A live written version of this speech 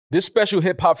This special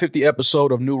Hip Hop 50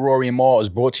 episode of New Rory and Mal is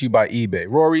brought to you by eBay.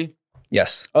 Rory?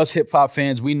 Yes. Us hip hop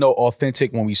fans, we know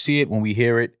authentic when we see it, when we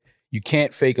hear it. You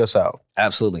can't fake us out.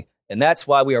 Absolutely. And that's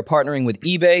why we are partnering with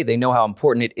eBay. They know how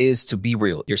important it is to be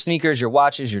real. Your sneakers, your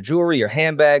watches, your jewelry, your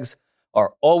handbags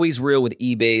are always real with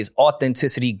eBay's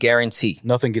authenticity guarantee.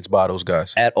 Nothing gets by those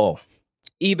guys. At all.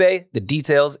 eBay, the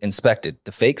details inspected,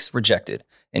 the fakes rejected.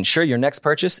 Ensure your next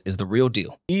purchase is the real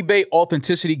deal. eBay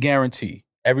authenticity guarantee.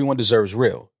 Everyone deserves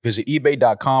real. Visit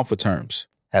ebay.com for terms.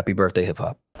 Happy birthday, hip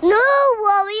hop. No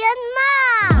worry and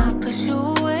I push you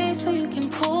away so you can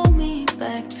pull me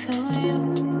back to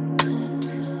you.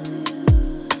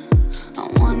 I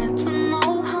wanted to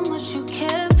know how much you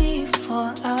care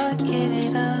before I give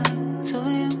it up to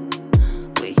you.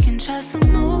 We can try some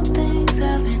new things.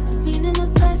 I've been meaning to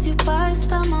pass you by,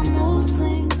 stop my mood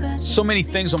swings. So many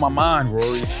things on my mind,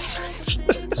 Rory.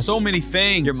 So many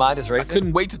things. Your mind is I racing?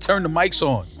 couldn't wait to turn the mics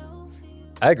on.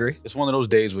 I agree. It's one of those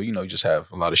days where, you just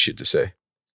have a lot of shit to say.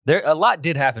 A lot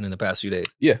did happen in the past few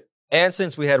days. Yeah. And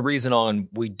since we had Reason on,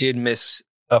 we did miss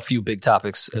a few big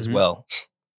topics as well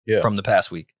from the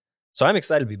past week. So I'm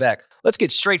excited to be back. Let's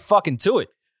get straight fucking to it.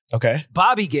 Okay.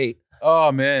 Bobby Gate.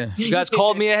 Oh, man. You guys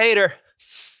called me a hater.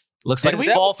 Looks like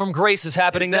a fall from grace is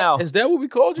happening now. Is that what we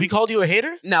called you? We called you a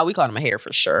hater? No, we called him a hater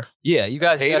for sure. Yeah, you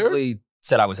guys Hater? definitely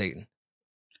said I was hating.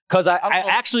 Because I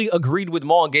actually agreed with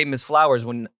Maul and gave him his flowers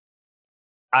when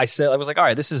I was like, all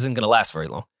right, this isn't going to last very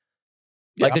long.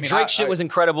 Yeah, the Drake shit was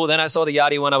incredible. Then I saw the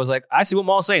Yachty one. I was like, I see what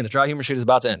Maul's saying. The dry humor shit is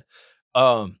about to end.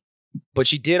 But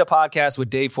she did a podcast with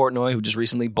Dave Portnoy, who just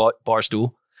recently bought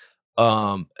Barstool,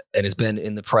 and has been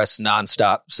in the press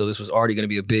nonstop. So this was already going to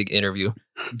be a big interview.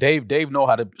 Dave know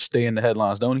how to stay in the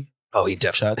headlines, don't he? Oh, he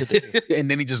definitely. Shout out to Dave. And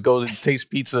then he just goes and tastes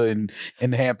pizza in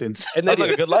the Hamptons. And then Sounds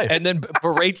like a good life. And then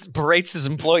berates his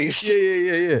employees.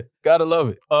 Yeah. Gotta love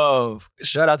it.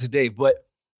 Shout out to Dave. But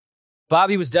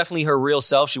Bobby was definitely her real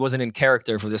self. She wasn't in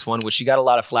character for this one, which she got a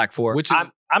lot of flack for.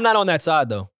 I'm not on that side,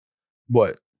 though.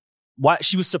 What? Why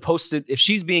she was supposed to, if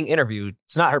she's being interviewed,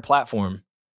 it's not her platform.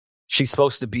 She's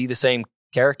supposed to be the same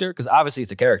character? Because obviously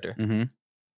it's a character. Mm-hmm.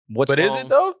 What's but wrong? is it,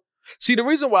 though? See, the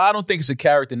reason why I don't think it's a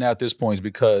character now at this point is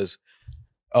because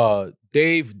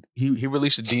Dave, he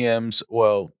released the DMs.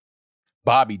 Well,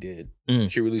 Bobby did.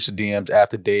 She released the DMs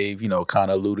after Dave, kind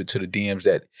of alluded to the DMs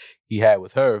that he had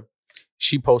with her.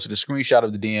 She posted a screenshot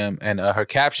of the DM, and her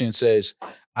caption says,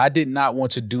 "I did not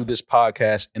want to do this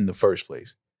podcast in the first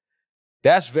place."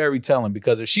 That's very telling,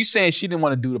 because if she's saying she didn't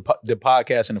want to do the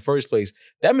podcast in the first place,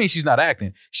 that means she's not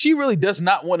acting. She really does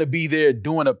not want to be there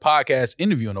doing a podcast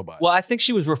interviewing nobody. Well, I think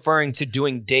she was referring to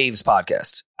doing Dave's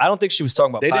podcast. I don't think she was talking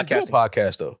about they podcasting. didn't do a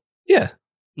podcast, though. Yeah.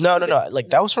 No. Like,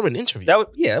 that was from an interview.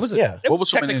 It was What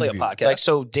was from an technically a interview? podcast. Like,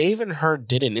 so Dave and her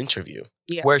did an interview.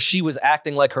 Yeah. Where she was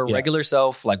acting like her regular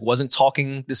self, like wasn't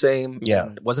talking the same.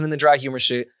 Yeah. Wasn't in the dry humor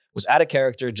shit. Was out of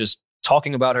character, just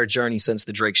talking about her journey since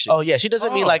the Drake shit. Oh, yeah. She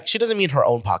doesn't mean her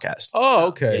own podcast. Oh,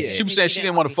 okay. Yeah. She was saying she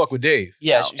didn't want to fuck with Dave.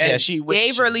 Yeah.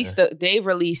 Dave released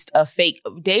a fake.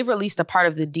 Dave released a part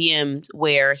of the DMs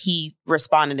where he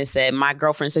responded and said, "My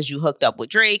girlfriend says you hooked up with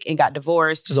Drake and got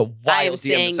divorced. This is a wild I am DM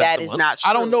saying to that send is someone. not true."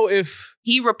 I don't know if...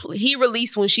 He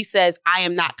released when she says, "I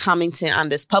am not commenting on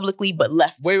this publicly," but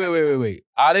left. Wait.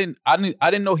 I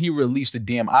didn't know he released the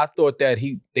DM. I thought that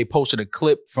they posted a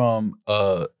clip from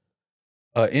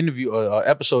interview,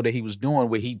 episode that he was doing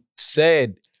where he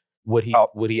said what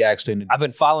he asked her to do. I've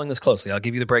been following this closely. I'll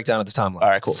give you the breakdown of the timeline. All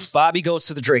right, cool. Bobby goes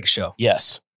to the Drake show.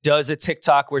 Yes. Does a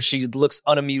TikTok where she looks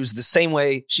unamused the same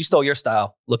way she stole your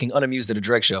style, looking unamused at a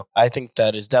Drake show. I think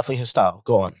that is definitely his style.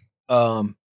 Go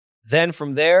on. Then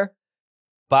from there,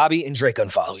 Bobby and Drake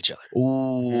unfollow each other.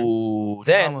 Ooh.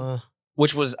 Then,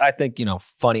 which was, I think,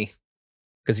 funny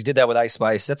because he did that with Ice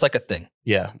Spice. That's like a thing.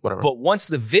 Yeah, whatever. But once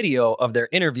the video of their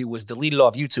interview was deleted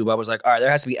off YouTube, I was like, all right, there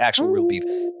has to be actual real beef.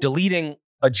 Deleting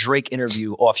a Drake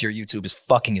interview off your YouTube is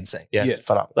fucking insane. Yeah.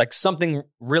 Phenomenal. Like something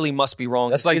really must be wrong.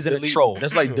 That's like Is it a troll?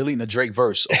 That's like deleting a Drake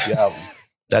verse off your album.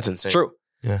 That's insane. True.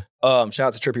 Yeah. Shout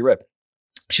out to Trippie Rip.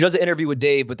 She does an interview with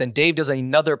Dave, but then Dave does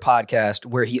another podcast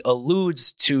where he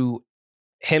alludes to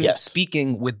him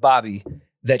speaking with Bobby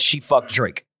that she fucked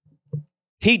Drake.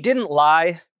 He didn't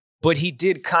lie, but he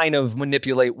did kind of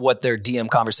manipulate what their DM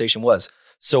conversation was.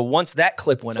 So once that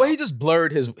clip went out. He just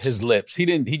blurred his lips.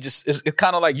 It's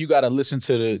kind of like you got to listen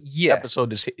to the episode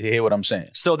to hear what I'm saying.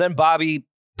 So then Bobby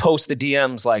posts the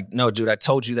DMs like, "No, dude, I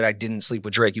told you that I didn't sleep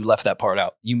with Drake. You left that part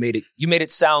out. You made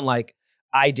it sound like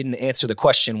I didn't answer the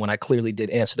question when I clearly did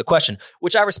answer the question,"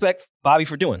 which I respect Bobby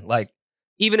for doing. Like,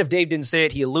 even if Dave didn't say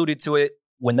it, he alluded to it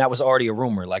when that was already a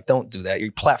rumor. Like, don't do that.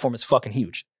 Your platform is fucking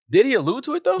huge. Did he allude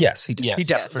to it though? Yes, he did. Yes, he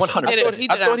definitely. for sure. 100%.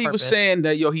 I thought he was saying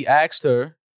that he asked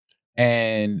her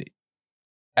and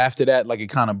after that, like it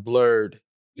kind of blurred.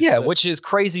 Yeah, which is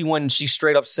crazy when she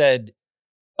straight up said,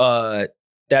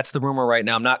 that's the rumor right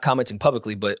now. I'm not commenting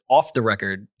publicly, but off the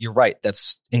record, you're right.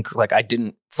 That's like I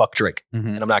didn't fuck Drake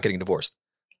and I'm not getting divorced.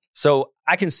 So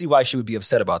I can see why she would be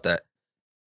upset about that.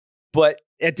 But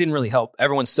it didn't really help.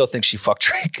 Everyone still thinks she fucked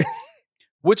Drake.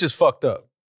 Which is fucked up.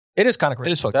 It is kind of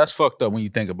crazy. It is fucked That's fucked up when you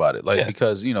think about it. Like,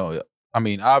 because, you know, I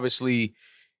mean, obviously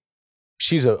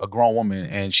she's a grown woman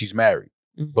and she's married.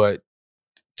 Mm-hmm. But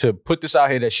to put this out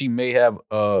here that she may have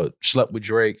slept with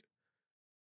Drake,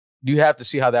 you have to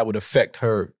see how that would affect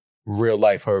her real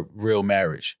life, her real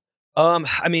marriage.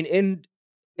 I mean,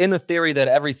 in the theory that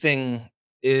everything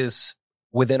is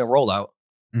within a rollout,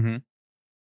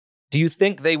 do you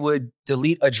think they would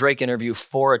delete a Drake interview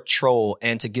for a troll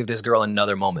and to give this girl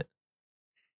another moment?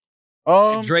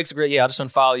 If Drake's great, I'll just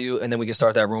unfollow you and then we can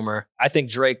start that rumor. I think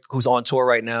Drake, who's on tour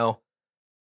right now,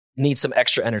 needs some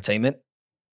extra entertainment.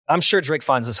 I'm sure Drake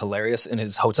finds this hilarious in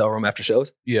his hotel room after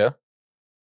shows. Yeah.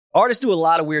 Artists do a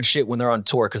lot of weird shit when they're on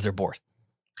tour because they're bored.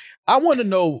 I want to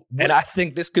know. And I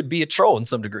think this could be a troll in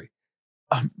some degree.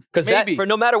 Because for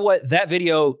no matter what, that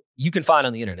video you can find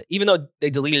on the internet. Even though they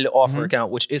deleted it off her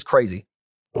account, which is crazy,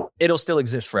 it'll still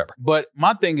exist forever. But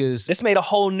my thing is, this made a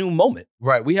whole new moment.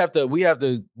 Right. We have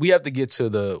to get to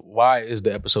the why is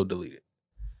the episode deleted?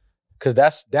 Because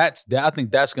I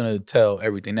think that's gonna tell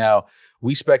everything. Now,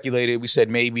 we speculated, we said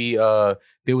maybe there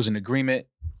was an agreement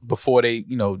before they,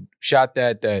 shot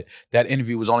that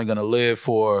interview was only gonna live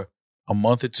for a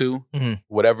month or two,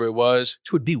 whatever it was.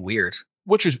 Which would be weird.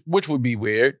 Which would be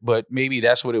weird, but maybe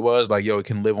that's what it was. Like, it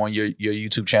can live on your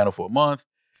YouTube channel for a month.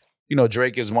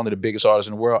 Drake is one of the biggest artists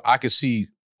in the world. I could see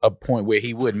a point where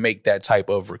he would make that type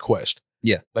of request.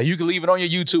 Yeah. Like, you can leave it on your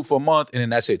YouTube for a month and then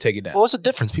that's it. Take it down. Well, what's the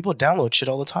difference? People download shit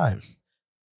all the time.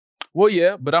 Well,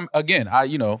 yeah, but I'm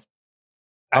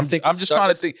just trying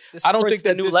to think. I don't think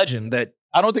that new legend that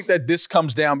I don't think that this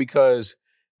comes down because,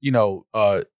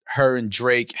 her and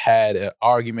Drake had an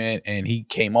argument and he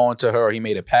came on to her, or he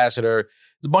made a pass at her.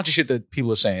 There's a bunch of shit that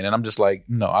people are saying. And I'm just like,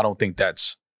 no, I don't think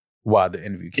that's why the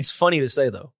interview came. It's funny to say,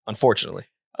 though, unfortunately.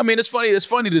 I mean, it's funny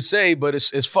to say, but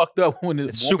it's fucked up when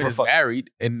it's woman is married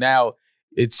and now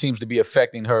it seems to be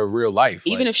affecting her real life.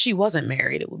 Even if she wasn't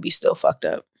married, it would be still fucked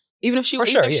up. Even if she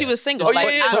was single.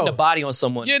 Putting a body on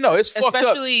someone. Yeah, no, it's fucked up.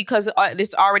 Especially because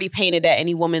it's already painted that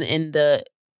any woman in the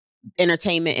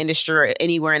entertainment industry or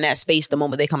anywhere in that space, the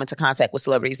moment they come into contact with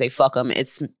celebrities, they fuck them.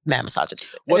 It's mad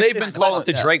misogynistic. Well, they've been close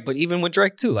to Drake, but even with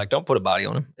Drake too, like, don't put a body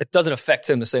on him. It doesn't affect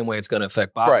him the same way it's going to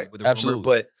affect Bobbi. Right, with the absolutely.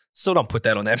 Rumor, but still don't put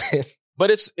that on that man. But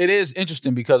it is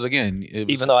interesting because, again,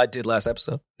 even though I did last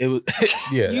episode, it was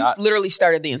you literally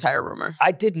started the entire rumor.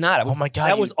 I did not. Oh my God,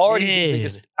 that was already the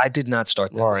biggest. I did not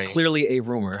start that. It was clearly a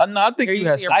rumor. No, I think you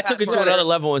had. I took it to another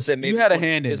level and said maybe you had a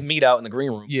hand in his meet out in the green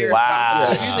room. Yeah, wow.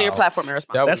 Using your platform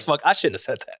irresponsible. That's fuck. I shouldn't have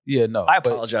said that. Yeah, no. I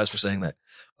apologize for saying that.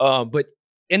 But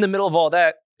in the middle of all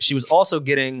that, she was also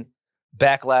getting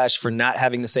backlash for not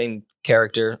having the same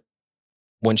character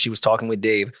when she was talking with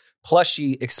Dave. Plus,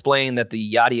 she explained that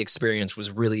the Yachty experience was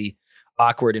really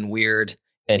awkward and weird,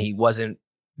 and he wasn't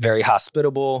very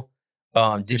hospitable.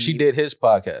 She did his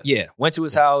podcast. Yeah, went to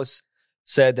his house,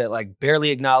 said that, like,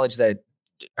 barely acknowledged that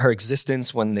her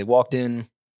existence when they walked in.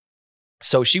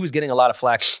 So she was getting a lot of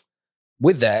flack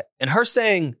with that. And her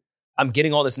saying, I'm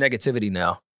getting all this negativity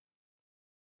now.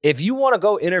 If you want to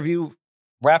go interview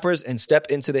rappers and step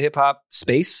into the hip hop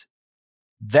space,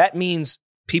 that means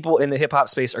people in the hip hop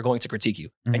space are going to critique you.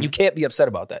 And you can't be upset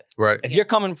about that. Right. If you're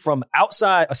coming from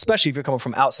outside, especially if you're coming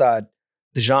from outside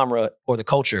the genre or the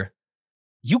culture,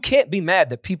 you can't be mad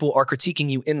that people are critiquing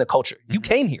you in the culture. You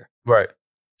came here. Right.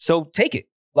 So take it.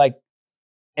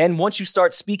 And once you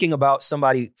start speaking about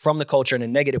somebody from the culture in a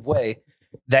negative way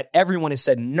that everyone has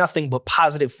said nothing but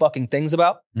positive fucking things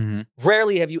about,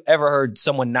 rarely have you ever heard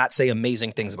someone not say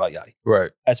amazing things about Yachty.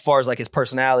 Right. As far as, like, his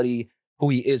personality, who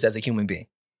he is as a human being.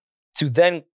 To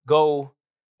then go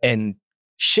and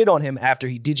shit on him after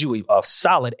he did you a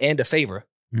solid and a favor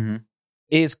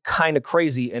is kind of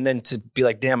crazy. And then to be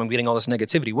like, damn, I'm getting all this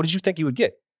negativity. What did you think you would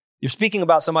get? You're speaking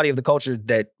about somebody of the culture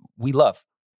that we love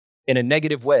in a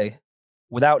negative way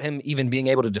without him even being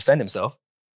able to defend himself.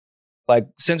 Like,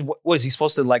 since what is he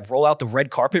supposed to, like, roll out the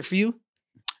red carpet for you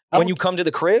when you come to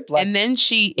the crib? Like, and then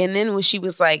when she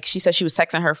was like, she said she was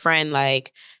texting her friend,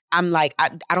 like, I'm like, I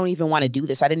don't even want to do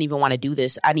this. I didn't even want to do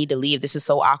this. I need to leave. This is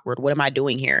so awkward. What am I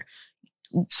doing here?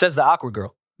 Says the awkward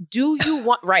girl. Do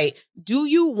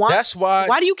you want That's why.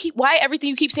 why everything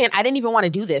you keep saying, I didn't even want to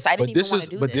do this. I didn't even want to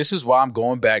do this. But this is why I'm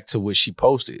going back to what she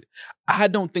posted. I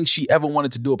don't think she ever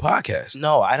wanted to do a podcast.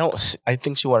 No, I don't. I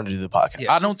think she wanted to do the podcast.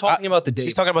 Yeah, she's talking about the date.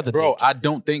 She's talking about the Bro, date. I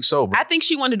don't think so, bro. I think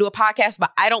she wanted to do a podcast,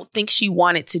 but I don't think she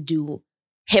wanted to do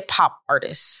hip hop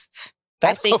artists.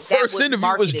 That's I think Her first interview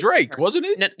was Drake, wasn't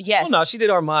it? No, yes. Well, no, she did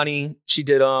Armani. She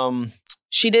did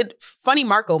She did Funny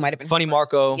Marco might have been Funny her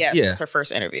Marco. first. Yeah, it was her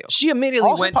first interview. She immediately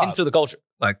All went hip-hop. into the culture.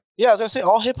 Like, Yeah, I was gonna say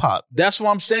all hip hop. That's what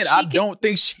I'm saying. I don't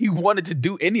think she wanted to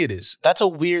do any of this. That's a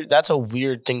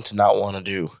weird thing to not want to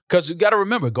do. Because you got to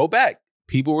remember, go back.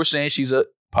 People were saying she's a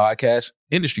podcast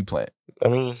industry plant. I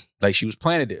mean, Like she was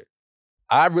planted there.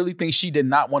 I really think she did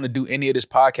not want to do any of this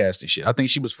podcasting shit. I think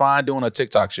she was fine doing her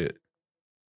TikTok shit.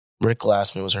 Rick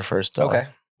Glassman was her first. okay.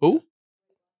 Who?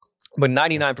 But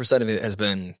 99% of it has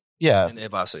been Yeah. in the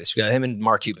hip hop space. You got him and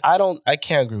Mark Cuban. I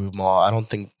can't agree with Maul. I don't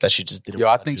think that she just didn't. Yo,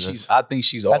 I want to think do she's. this. I think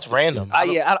she's. That's off. random. I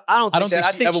don't think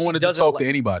that. she ever wanted to doesn't talk like- to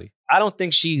anybody. I don't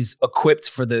think she's equipped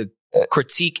for the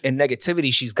critique and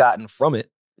negativity she's gotten from it.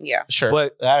 Yeah. Sure,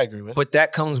 But- that I agree with. But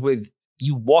that comes with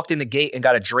you walked in the gate and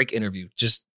got a Drake interview.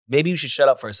 Just maybe you should shut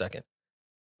up for a second.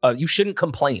 You shouldn't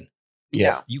complain.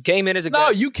 yeah, You came in as a No,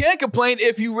 guest. you can't complain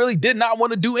if you really did not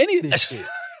want to do any of this shit.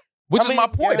 Which I is mean, my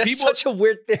point. That's People, such a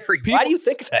weird theory. Why do you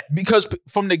think that? because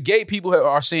from the gate, people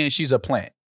are saying she's a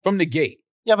plant. From the gate.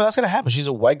 yeah, but that's gonna happen. She's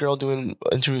a white girl doing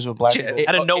interviews with black people.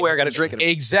 Out of nowhere, got a Drake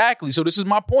interview. Exactly. So this is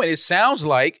my point. It sounds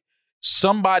like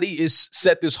somebody is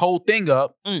set this whole thing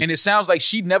up, and it sounds like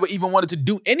she never even wanted to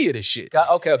do any of this shit.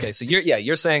 Okay. So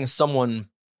you're saying someone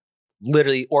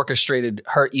literally orchestrated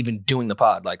her even doing the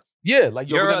pod. Like, Yeah, like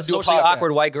yo, we're you're gonna a do socially podcast.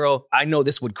 awkward white girl. I know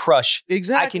this would crush.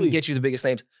 Exactly. I can get you the biggest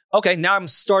names. Okay, now I'm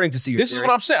starting to see your This theory. is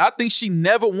what I'm saying. I think she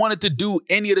never wanted to do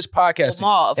any of this podcasting.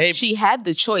 Jamal, Hey, she had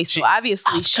the choice. So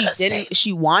obviously she didn't.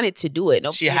 She wanted to do it.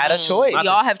 No, She had a choice. We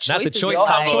all have choices. Not the choice We all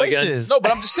have combo again. choices. No,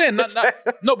 but I'm just saying,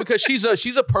 no, because she's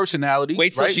a personality.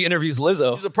 Wait till right? she interviews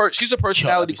Lizzo. She's a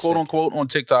personality, Yo, that'd be quote sick. unquote, on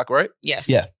TikTok, right? Yes.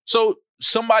 Yeah. So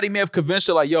somebody may have convinced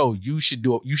her, like, yo, you should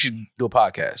do a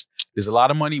podcast. There's a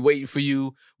lot of money waiting for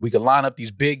you. We can line up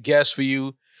these big guests for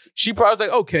you. She probably was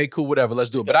like, okay, cool, whatever, let's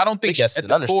do it. But I don't think Big guests at is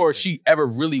the an core understatement. she ever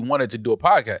really wanted to do a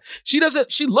podcast. She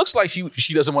doesn't. She looks like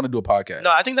she doesn't want to do a podcast.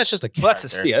 No, I think that's just a character.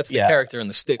 Well, that's the character and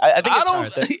the stick. I think I it's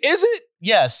don't. Is it?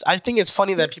 Yes, I think it's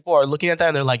funny that people are looking at that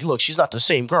and they're like, look, she's not the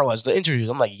same girl as the interviews.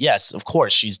 I'm like, yes, of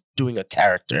course, she's doing a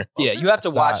character. Yeah, you have to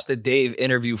It's watch not- the Dave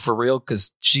interview for real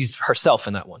because she's herself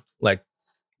in that one. Like,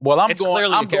 Well, I'm It's clearly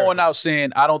a going character. out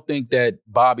saying I don't think that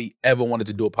Bobbi ever wanted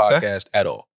to do a podcast at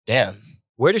all. Damn.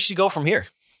 where does she go from here?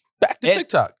 Back to And-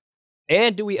 TikTok.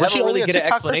 And do we Was ever she only really a get an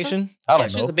TikTok explanation? I Yeah, don't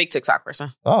she's know. a big TikTok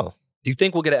person. Oh. Do you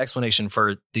think we'll get an explanation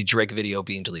for the Drake video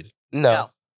being deleted? No.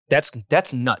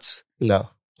 That's nuts. No.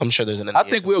 I'm sure there's an I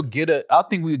think we'll get a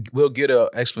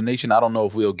explanation. I don't know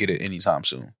if we'll get it anytime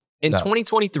soon. In No.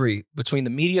 2023, between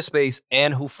the media space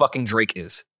and who fucking Drake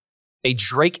is, a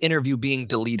Drake interview being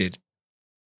deleted.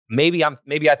 Maybe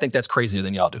I think that's crazier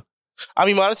than y'all do. I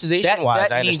mean, monetization wise,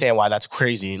 that I understand why that's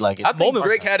crazy. Like, I think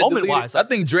Drake had to delete moment-wise, it. I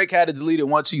think Drake had to delete it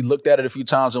once he looked at it a few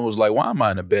times and was like, "Why am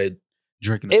I in a bed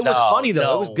drinking?" It was funny,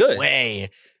 though. It was good. Way.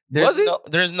 Was it?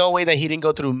 There's no way that he didn't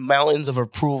go through mountains of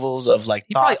approvals of like.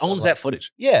 He probably thoughts of, owns like- that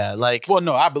footage. Yeah, like Well,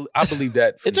 no, I believe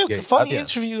that. it's a funny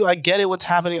interview. I get it. What's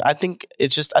happening? I think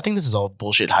this is all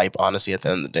bullshit hype. Honestly, at the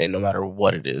end of the day, no matter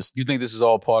what it is, You think this is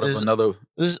all part of This- another?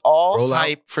 this is all Rollout?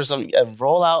 hype for some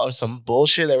rollout of some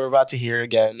bullshit that we're about to hear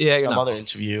again. Yeah, you're some not other wrong.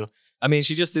 interview. I mean,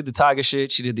 she just did the Tiger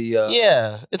shit. She did the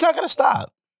Yeah, it's not gonna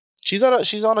stop. She's on a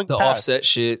the path. Offset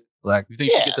shit. Like, You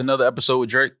think Yeah. she gets another episode with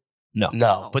Drake?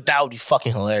 No, but that would be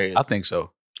fucking hilarious. I think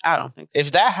so. I don't think so.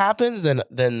 If that happens, then I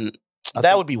that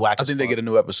think- would be whack. I think they get a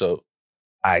new episode.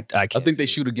 I can't. I think they see it.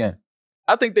 shoot again.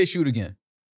 I think they shoot again.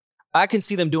 I can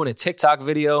see them doing a TikTok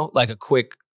video, like a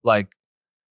quick, like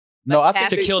No, I Like think pass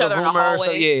to they, each kill the other in a rumor. So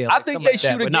hallway. yeah, I like think something they like that,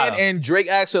 shoot but again, not- and Drake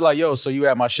asked her like, "Yo, so you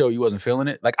at my show? You wasn't feeling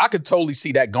it?" Like, I could totally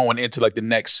see that going into like the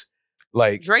next,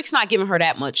 like, Drake's not giving her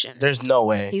that much. There's no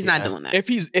way He's not doing that. if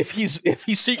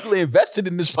he's secretly invested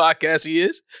in this podcast, he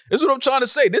is. That's what I'm trying to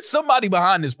say. There's somebody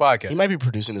behind this He podcast. might be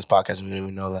producing this podcast. And we don't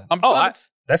even know that. I'm Oh, trying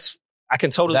I can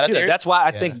totally Is that a see that. theory? That's why I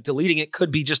Yeah. think deleting it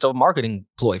could be just a marketing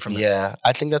ploy from them. Yeah,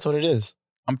 I think that's what it is.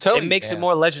 I'm telling It you. makes it yeah.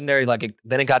 more legendary. Like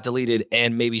then it got deleted,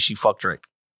 and maybe she fucked Drake.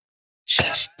 She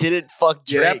didn't fuck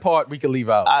Yeah, Drake. that part we could leave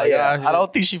out. Like, I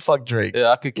don't think she fucked Drake.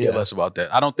 Yeah, I could care Yeah. less about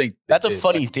that. I don't think That's a they did.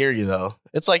 funny Like, theory, though.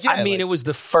 It's like, yeah, I mean, like, it was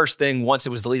the first thing. Once it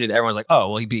was deleted, everyone's like, "Oh,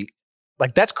 well, he beat."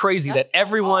 Like, that's crazy that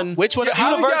everyone Which one?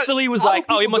 universally was like,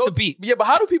 oh, he must have beat. Yeah, but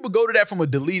how do people go to that from a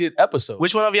deleted episode?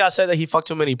 Which one of y'all said that he fucked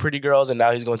too many pretty girls and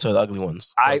now he's going to the ugly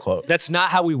ones? Quote. That's not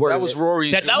how we worded it. That was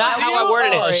Rory. That's That not was how I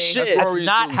worded Oh, it. shit. That's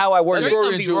not how I worded That's it.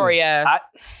 Rory and Julian. Rory, yeah.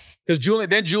 Because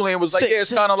Julian was like,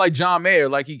 it's kind of like John Mayer.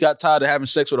 Like, he got tired of having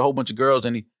sex with a whole bunch of girls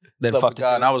and he Then slept fucked with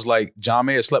guys. And I was like, John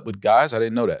Mayer slept with guys? I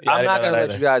didn't know that. Yeah, I I'm didn't not know going to that let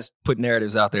either. you guys put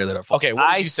narratives out there that are fucked. Okay,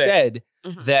 what did you say? I said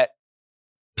Mhm. that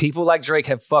people like Drake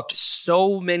have fucked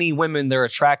so many women they're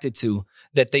attracted to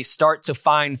that they start to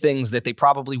find things that they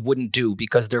probably wouldn't do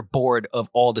because they're bored of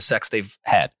all the sex they've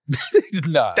had.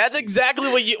 Nah. That's exactly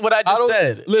what I just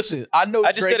said. Listen, I know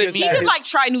I just Drake said it has He had could his- like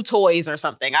try new toys or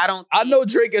something. I know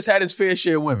Drake has had his fair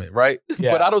share of women, right?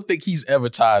 Yeah. But I don't think he's ever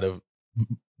tired of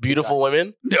Beautiful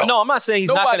women. No, I'm not saying he's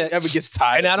not Nobody going to. ever gets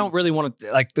tired. And I don't really want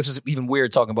to, like, this is even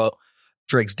weird talking about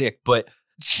Drake's dick, but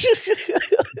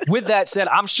with that said,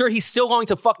 I'm sure he's still going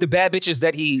to fuck the bad bitches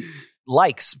that he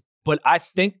likes. But I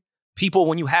think people,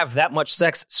 when you have that much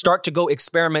sex, start to go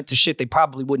experiment to shit they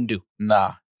probably wouldn't do.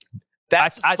 Nah.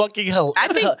 That's I- fucking hell. I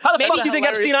think How the maybe, fuck do you think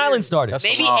Epstein Island started? That's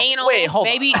maybe wrong. anal. Wait, hold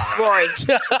on. maybe Rory.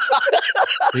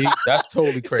 See, that's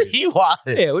totally crazy. He wild.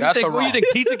 Yeah, what That's do you haram. think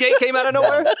Pizzagate came out of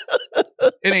nowhere?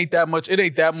 It ain't that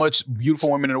much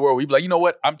beautiful women in the world. We be like, you know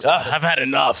what? I'm tired. I've had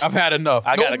enough. I've had enough.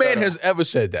 I No gotta man go now. has ever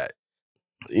said that.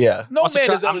 Yeah. No Also, man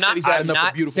has I'm ever said he's had I'm enough of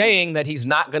not beautiful saying that he's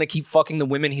not going to keep fucking the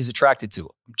women he's attracted to.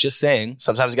 I'm just saying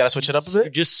Sometimes you got to switch it up a you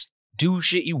bit. just do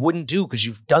shit you wouldn't do because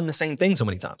you've done the same thing so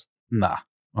many times. women. Nah.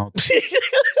 Okay.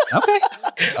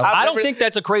 I don't never- think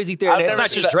that's a crazy theory. I've It's never not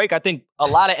seen just that. Drake. I think a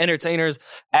lot of entertainers,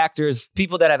 actors,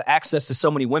 people that have access to so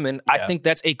many women, I Yeah. think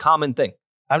that's a common thing.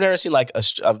 I've never seen like a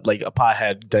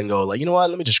pothead then go like, you know what?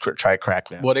 Let me just try crack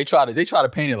now. Well, they try to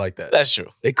paint it like that. That's true.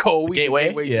 They call weed Gateway? a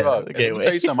gateway Yeah, drug. the And Let gateway. me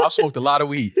tell you something. I've smoked a lot of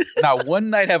weed. Not one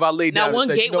night have I laid Now down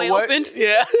one and said, gateway you know what? opened.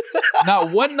 Yeah.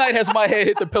 Not one night has my head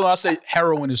hit the pillow. I say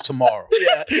heroin is tomorrow.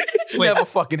 Yeah. It's Wait, never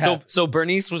fucking happened. So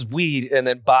Bernice was weed and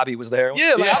then Bobby was there.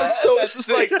 Yeah, like, I just know it's That's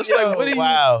just like, sick. it's like, Yo, what do you?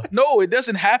 wow. No, it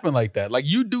doesn't happen like that. Like,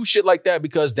 you do shit like that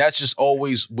because that's just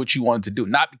always what you wanted to do,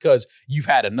 not because you've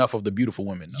had enough of the beautiful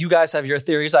women. No. You guys have your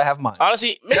theories. I have mine.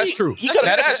 Honestly, maybe That's true. He could've-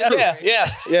 That's true.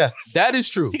 Yeah. That is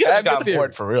true. He could have Have just your got theory.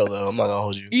 bored for real though. I'm not gonna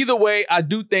hold you. Either way, I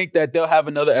do think that they'll have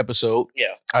another episode. Yeah.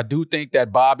 I do think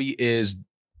that Bobbi is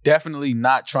definitely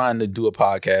not trying to do a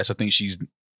podcast. I think she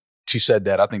said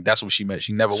that. I think that's what she meant.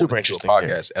 She never Super wanted to do a interesting,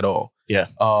 podcast at all. Yeah.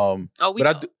 Oh, we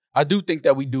But know. I do think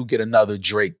that we do get another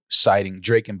Drake sighting,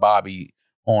 Drake and Bobbi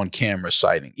on camera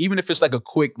sighting. Even if it's like a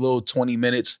quick little 20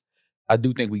 minutes, I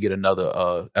do think we get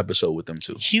another episode with them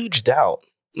too. Huge doubt.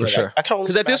 For sure. I can only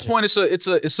Because at this imagine. point,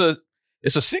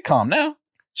 it's a sitcom now.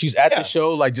 She's at Yeah. the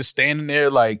show, like just standing there,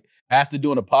 like after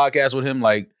doing a podcast with him,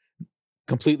 like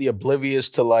completely oblivious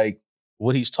to like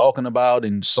what he's talking about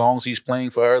and songs he's playing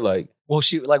for her. Like, Well,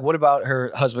 what about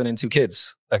her husband and 2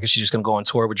 kids? Like, is she just going to go on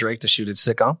tour with Drake to shoot his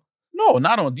sitcom? no,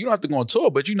 not on. You don't have to go on tour,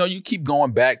 but you keep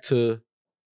going back to,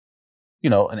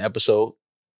 an episode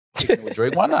with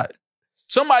Drake. Why not?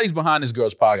 Somebody's behind this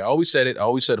girl's podcast. I always said it. I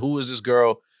always said, who is this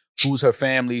girl? Who's her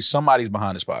family? Somebody's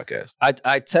behind this podcast. I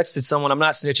texted someone. I'm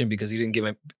not snitching because he didn't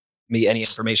give me any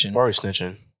information. Rory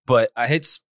snitching. But I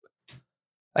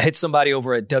hit somebody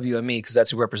over at WME because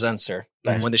that's who represents her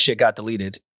Nice. when the shit got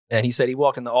deleted. And he said he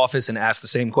walked in the office and asked the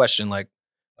same question, like,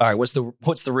 all right, what's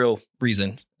the real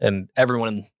reason? And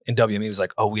everyone in WME was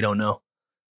like, oh, we don't know.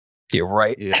 You're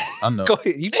right. Yeah, I know. Go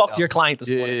ahead. You talked to your client this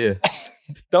morning. Yeah.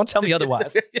 Don't tell me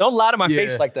otherwise. Don't lie to my Yeah.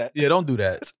 face like that. Yeah, don't do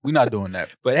that. We're not doing that.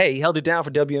 But hey, he held it down for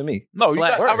WME. No,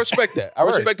 Flat I word. respect that. I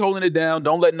Word. respect holding it down.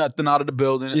 Don't let nothing out of the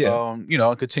building. Yeah. And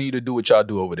continue to do what y'all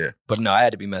do over there. But no, I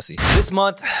had to be messy. This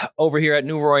month, over here at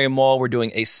New Royal Mall, we're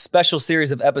doing a special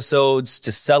series of episodes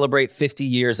to celebrate 50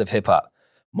 years of hip hop.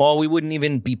 Mall, we wouldn't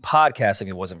even be podcasting if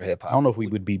it wasn't for hip I hop. don't know if we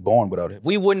would be born without it.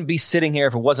 We wouldn't be sitting here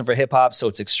if it wasn't for hip hop. So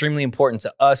it's extremely important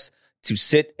to us to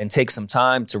sit and take some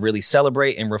time to really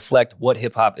celebrate and reflect what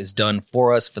hip hop has done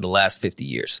for us for the last 50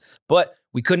 years. But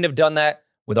we couldn't have done that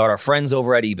without our friends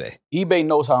over at eBay. eBay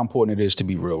knows how important it is to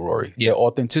be real, Rory. Yeah. Their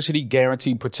authenticity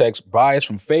guarantee protects buyers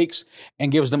from fakes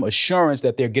and gives them assurance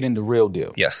that they're getting the real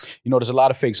deal. Yes, There's a lot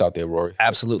of fakes out there, Rory.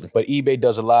 absolutely. But eBay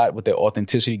does a lot with their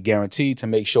authenticity guarantee to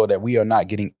make sure that we are not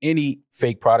getting any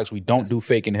fake products. We don't do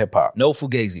fake in hip hop. No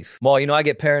fugazis. Maul, I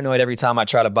get paranoid every time I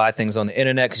try to buy things on the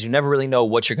internet because you never really know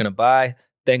what you're going to buy.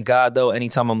 Thank God, though,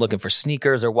 anytime I'm looking for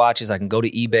sneakers or watches, I can go to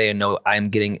eBay and know I'm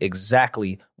getting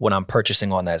exactly what I'm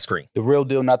purchasing on that screen. The real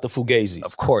deal, not the fugazi.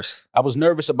 Of course. I was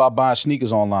nervous about buying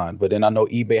sneakers online, but then I know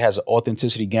eBay has an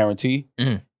authenticity guarantee.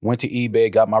 Mhm. Went to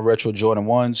eBay, got my retro Jordan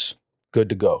 1s, good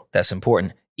to go. That's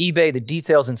important. eBay, the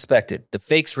details inspected, the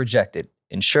fakes rejected.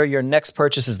 Ensure your next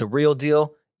purchase is the real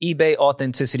deal. eBay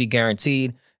authenticity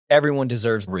guaranteed. Everyone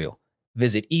deserves real.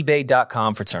 Visit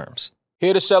ebay.com for terms.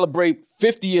 Here to celebrate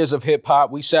 50 years of hip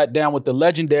hop, we sat down with the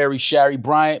legendary Shari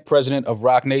Bryant, president of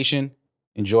Roc Nation.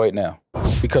 Enjoy it now.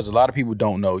 Because a lot of people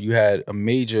don't know, you had a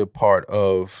major part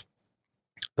of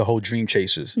the whole Dream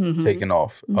Chasers taking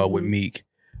off with Meek,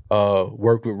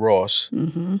 worked with Ross.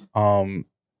 How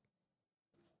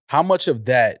much of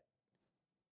that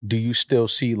do you still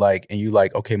see like, and you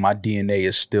like, okay, my DNA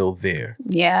is still there?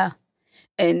 Yeah.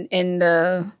 And in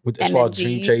the As far as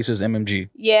Dream Chasers, MMG.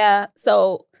 Yeah.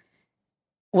 So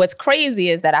what's crazy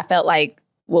is that I felt like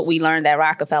what we learned at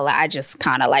Rockefeller, I just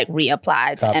kind of like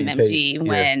reapplied to MMG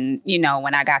when,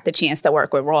 when I got the chance to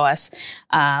work with Ross.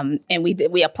 And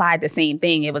we applied the same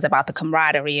thing. It was about the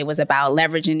camaraderie. It was about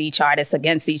leveraging each artist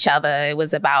against each other. It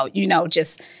was about,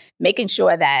 just making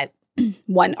sure that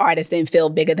one artist didn't feel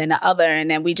bigger than the other. And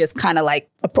then we just kind of like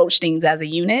approached things as a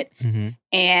unit.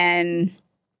 And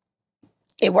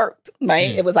it worked,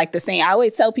 right? It was like the same. I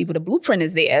always tell people the blueprint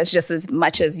is there. It's just as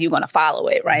much as you're going to follow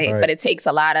it, right? But it takes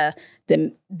a lot of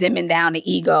dimming down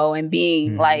the ego and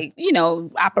being like,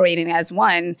 operating as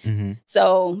one.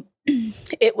 So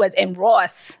it was, and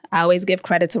Ross, I always give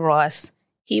credit to Ross.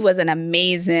 He was an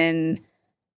amazing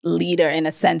leader in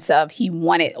a sense of he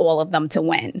wanted all of them to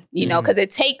win, because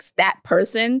it takes that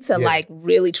person to like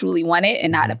really truly want it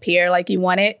and not appear like you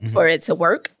want it for it to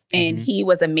work. And he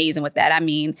was amazing with that. I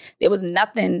mean, there was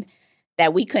nothing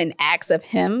that we couldn't ask of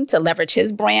him to leverage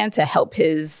his brand to help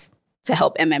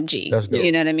MMG.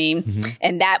 You know what I mean?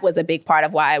 And that was a big part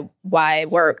of why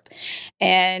it worked.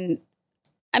 And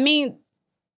I mean,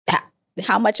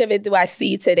 how much of it do I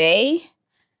see today?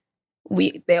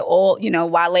 They're all,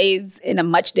 Wale's in a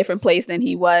much different place than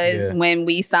he was when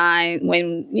we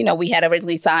had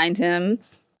originally signed him.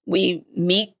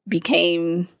 Meek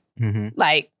became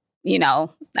like,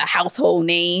 a household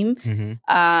name.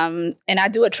 And I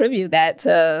do attribute that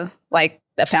to like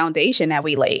the foundation that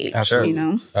we laid.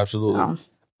 Absolutely. Absolutely.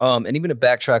 So. And even to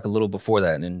backtrack a little before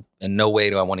that, and in no way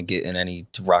do I want to get in any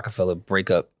Rockefeller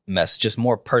breakup mess, just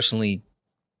more personally,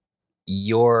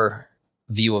 your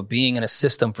view of being in a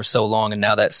system for so long and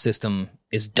now that system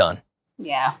is done.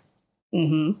 Yeah.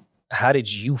 How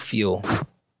did you feel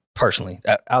personally,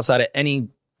 outside of any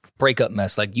breakup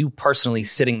mess, like you personally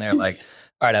sitting there like,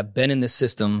 all right, I've been in this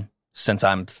system since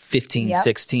I'm 15,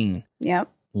 16.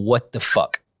 Yep. What the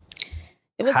fuck?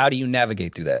 How do you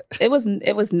navigate through that? It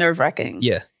was nerve-wracking.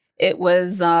 Yeah. It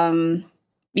was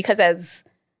because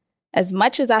as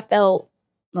much as I felt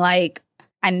like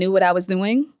I knew what I was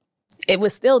doing, it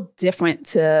was still different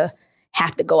to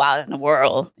have to go out in the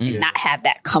world and not have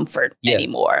that comfort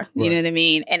anymore. You know what I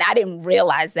mean? And I didn't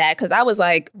realize that because I was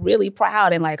like really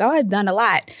proud and like, oh, I've done a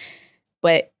lot.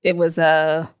 But it was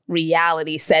a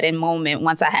reality setting moment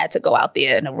once I had to go out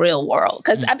there in the real world.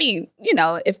 Because, I mean,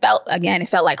 it felt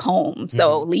like home.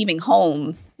 So leaving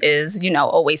home is,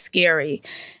 always scary.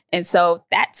 And so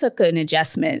that took an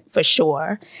adjustment for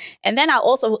sure. And then I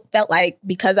also felt like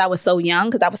because I was so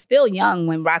young, because I was still young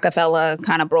when Rockefeller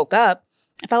kind of broke up,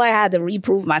 I felt like I had to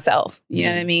reprove myself. You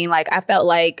know what I mean? Like I felt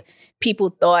like people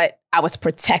thought I was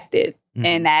protected.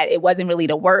 And that it wasn't really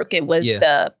the work, it was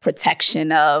the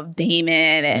protection of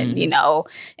Damon and,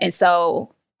 and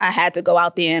so I had to go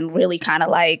out there and really kind of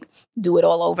like do it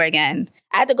all over again.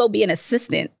 I had to go be an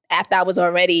assistant after I was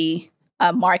already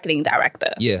a marketing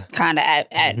director, kind of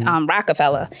at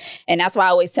Rockefeller. And that's why I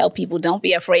always tell people, don't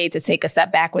be afraid to take a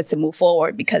step backwards to move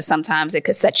forward because sometimes it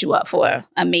could set you up for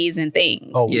amazing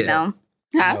things, you know?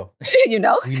 Huh? We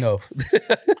know.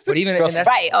 But even and that's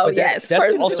right. Oh, yes.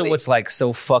 That's also what's like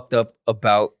so fucked up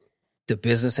about the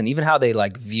business and even how they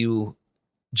like view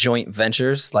joint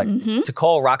ventures. Like to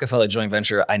call Rockefeller a joint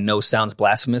venture, I know sounds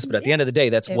blasphemous, but at the end of the day,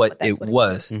 that's what it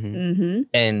was.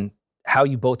 And how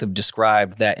you both have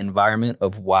described that environment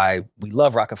of why we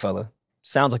love Rockefeller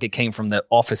sounds like it came from the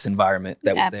office environment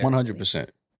that was there. 100%.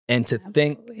 And to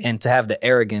think and to have the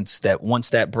arrogance that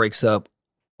once that breaks up,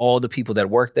 all the people that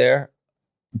work there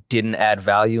didn't add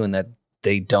value and that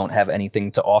they don't have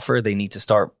anything to offer, they need to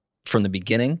start from the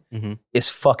beginning, is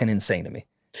fucking insane to me.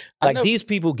 Like these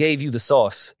people gave you the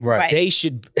sauce. Right. They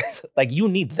should, like you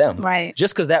need them. Right.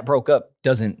 Just because that broke up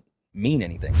doesn't mean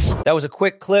anything. That was a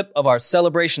quick clip of our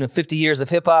celebration of 50 years of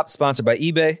hip hop, sponsored by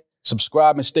eBay.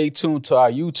 Subscribe and stay tuned to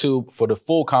our YouTube for the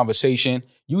full conversation.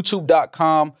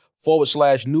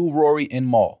 YouTube.com/New Rory and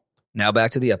Mal. Now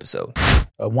back to the episode.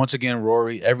 Once again,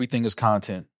 Rory, everything is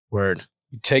content. Word.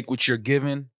 You take what you're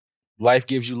given. Life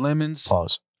gives you lemons.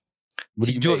 Pause. What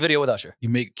do you do make? a video with Usher. You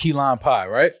make key lime pie,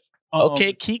 right?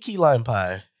 Okay, Keke lime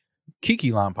pie.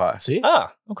 Keke lime pie. See?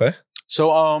 Ah, okay.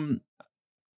 So,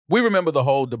 we remember the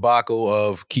whole debacle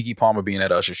of Keke Palmer being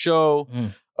at Usher's show.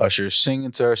 Usher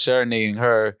singing to her, serenading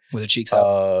her. With her cheeks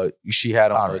out. She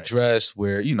had on a dress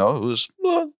where, it was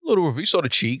a little reveal. You saw the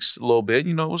cheeks a little bit.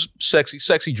 It was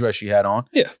sexy dress she had on.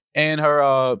 Yeah. And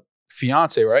her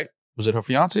fiance, right? Was it her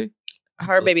fiance?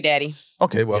 Her baby daddy.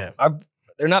 Okay, well. Yeah.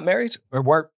 They're not married? Or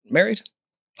weren't married?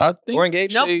 I think. Or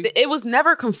engaged? Nope, it was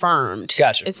never confirmed.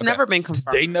 Gotcha. It's never been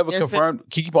confirmed. They never confirmed.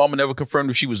 Keke Palmer never confirmed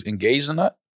if she was engaged or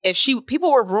not?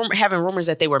 People were having rumors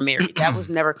that they were married. That was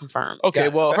never confirmed. Okay,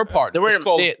 well, her partner.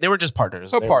 They were just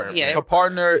partners. Her partner. Yeah. Her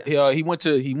partner, he went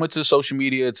to social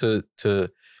media to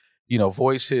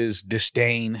voice his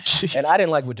disdain. And I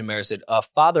didn't like what Damaris said. A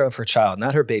father of her child,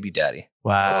 not her baby daddy.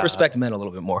 Wow. Let's respect men a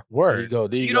little bit more. Word. There you go.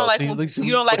 You don't like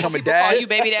when people call you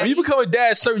baby daddy? When you become a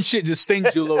dad, certain shit just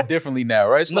stings you a little differently now,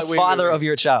 right? It's The father of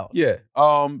your child. Yeah.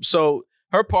 So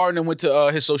her partner went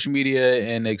to his social media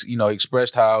and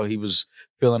expressed how he was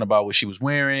feeling about what she was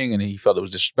wearing, and he felt it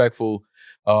was disrespectful.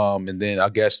 And then I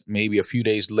guess maybe a few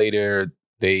days later,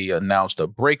 they announced a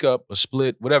breakup, a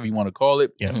split, whatever you want to call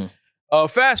it. Yeah.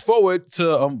 Fast forward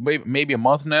to maybe a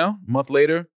month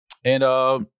later, and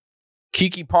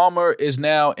Keke Palmer is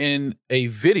now in a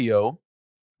video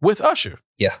with Usher.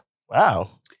 Yeah.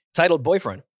 Wow. Titled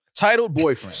Boyfriend.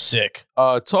 Sick.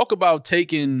 Talk about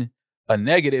taking a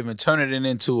negative and turning it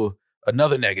into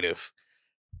another negative.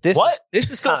 This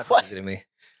is kind of What? crazy to me.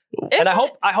 And I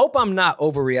hope I'm not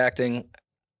overreacting.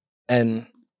 And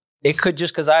it could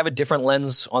just because I have a different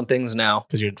lens on things now.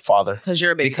 Because you're the father. Because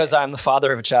you're a baby Because daddy. I'm the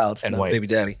father of a child And not white. baby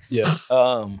daddy. Yeah.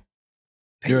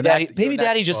 Baby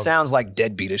daddy just sounds like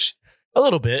deadbeatish. A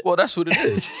little bit. Well, that's what it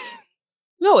is.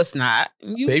 No, it's not.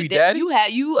 Baby daddy?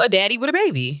 You a daddy with a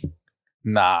baby.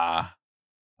 Nah.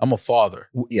 I'm a father.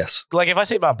 Yes. Like if I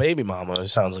say my baby mama, it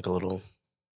sounds like a little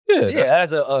Yeah. Yeah, that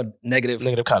has a negative.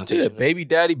 negative connotation. Yeah, baby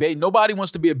daddy, nobody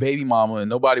wants to be a baby mama and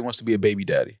nobody wants to be a baby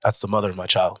daddy. That's the mother of my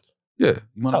child. Yeah.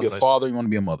 You want to Sounds be a nice. father, you want to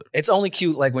be a mother. It's only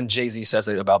cute like when Jay-Z says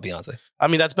it about Beyonce. I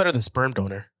mean, that's better than sperm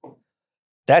donor.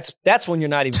 That's when you're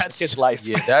not even in his life.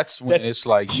 Yeah, that's when it's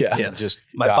like, you Yeah. can just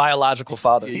My die. biological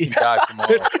father. You can die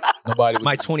tomorrow. Nobody would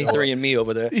My even show 23 up. and me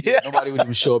over there. Yeah. Nobody would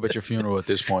even show up at your funeral at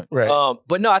this point. Right.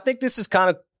 But no, I think this is kind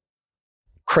of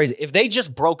crazy. If they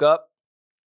just broke up,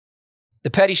 the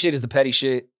petty shit is the petty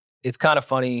shit. It's kind of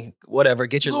funny. Whatever.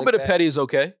 Get A your little lick bit of back. petty is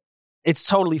okay. It's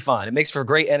totally fine. It makes for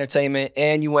great entertainment.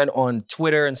 And you went on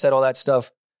Twitter and said all that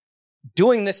stuff.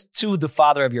 Doing this to the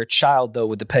father of your child, though,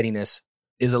 with the pettiness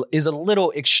is a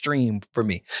little extreme for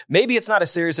me. Maybe it's not as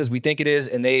serious as we think it is,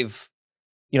 and they've,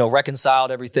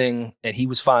 reconciled everything, and he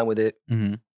was fine with it.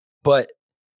 Mm-hmm. But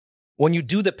when you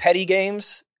do the petty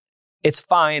games, it's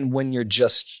fine when you're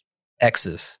just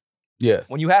exes. Yeah.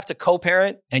 When you have to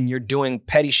co-parent and you're doing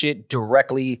petty shit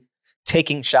directly,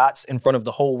 taking shots in front of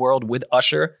the whole world with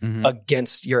Usher Mhm.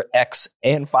 against your ex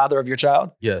and father of your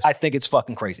child, Yes. I think it's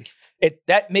fucking crazy.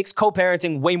 That makes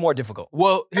co-parenting way more difficult.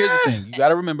 Well, here's the thing. You got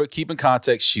to remember, keep in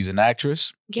context, she's an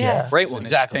actress, Yeah. Great she's one. an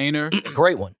Exactly. entertainer.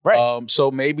 Great one. Right.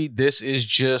 So maybe this is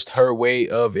just her way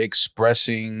of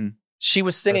expressing. She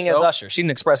was singing Herself? as Usher. She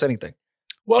didn't express anything.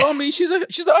 Well, I mean, she's an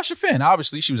Usher fan.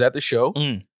 Obviously, she was at the show.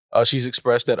 Mm. She's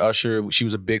expressed that she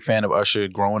was a big fan of Usher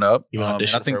growing up. Even And I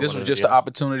auditioned think for this one was of just the an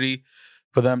opportunity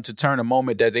for them to turn a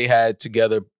moment that they had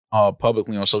together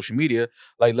publicly on social media.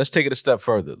 Like, let's take it a step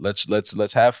further.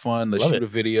 Let's have fun. Let's Love shoot it. a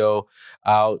video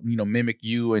out. Mimic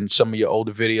you and some of your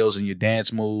older videos and your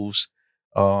dance moves.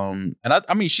 And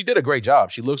I mean, she did a great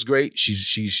job. She looks great.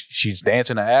 She's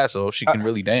dancing her ass off. She can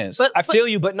really dance. But I feel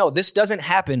you, but no, this doesn't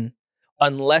happen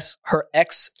unless her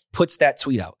ex puts that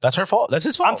tweet out. That's her fault. That's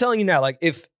his fault. I'm telling you now, like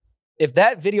if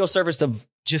that video surfaced of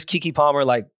just Keke Palmer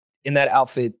like in that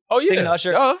outfit singing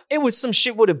Usher, it was some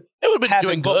shit would have it would have been happened.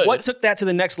 doing But good. what took that to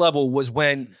the next level was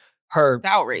when her the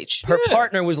outrage.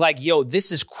 partner was like, "Yo,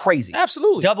 this is crazy."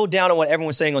 Absolutely. Double down on what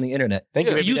everyone's saying on the internet. Thank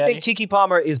you, Do baby you daddy. think Keke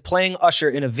Palmer is playing Usher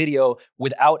in a video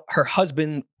without her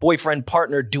husband, boyfriend,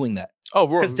 partner doing that? Oh,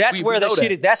 Because that's where the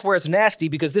shit is. That's where it's nasty.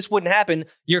 Because this wouldn't happen.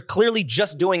 You're clearly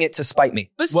just doing it to spite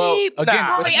me. But Well, see, again,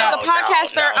 Rory, it's as a not-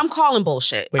 podcaster, no. I'm calling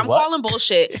bullshit. Wait, I'm what? calling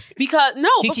bullshit because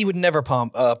Keke would never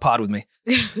pod with me.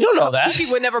 You don't know that.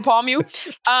 Keke would never palm you.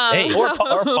 Hey. Or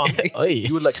palm me. Hey.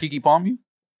 You would let Keke palm you?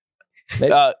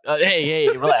 Hey,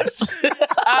 relax.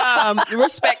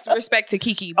 Respect to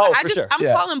Keke. But Oh, for sure. I'm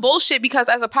Yeah. calling bullshit because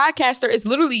as a podcaster, it's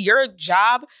literally your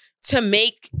job to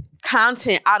make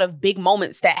content out of big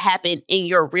moments that happen in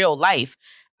your real life.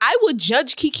 I would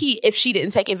judge Keke if she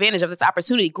didn't take advantage of this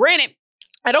opportunity. Granted,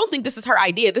 I don't think this is her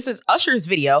idea. This is Usher's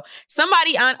video.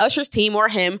 Somebody on Usher's team or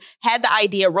him had the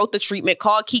idea, wrote the treatment,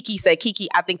 called Keke, said, Keke,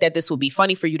 I think that this would be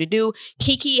funny for you to do.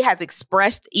 Keke has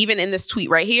expressed, even in this tweet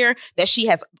right here, that she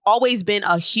has always been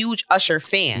a huge Usher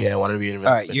fan. Yeah, I want to be in.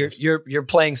 All right, you're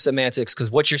playing semantics because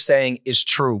what you're saying is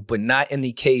true, but not in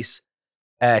the case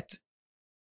at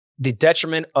the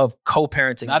detriment of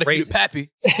co-parenting. Not if you're the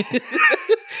pappy.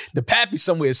 The pappy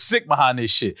somewhere is sick behind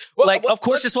this shit. Well, of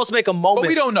course, you're supposed to make a moment. But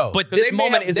we don't know. But this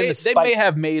moment is in the spike. They may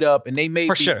have made up, and they may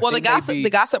for sure. Well, the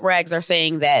gossip rags are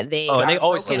saying that they always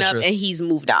broken up and he's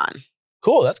moved on.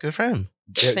 Cool, that's good for him.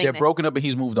 They're broken up and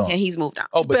he's moved on. And he's moved on.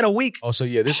 It's been a week. Oh, so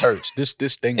yeah, this hurts. This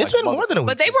thing. It's been more than a week.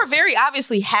 But they were very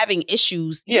obviously having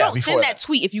issues. You don't send that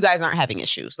tweet if you guys aren't having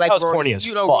issues. Like that was corny as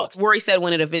fuck. Rory said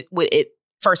when it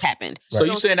first happened. So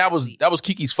you saying that was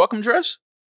Keke's fuck him dress?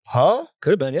 Huh?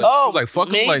 Could have been, yeah. Oh, like fuck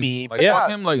him, maybe. like fuck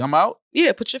him, like I'm out.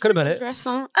 Yeah, put your could have been dress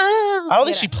on. I don't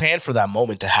think she planned for that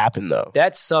moment to happen, though.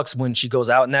 That sucks when she goes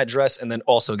out in that dress and then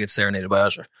also gets serenaded by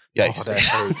Usher. Yikes. Oh, that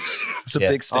hurts. It's a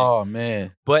big sting. Oh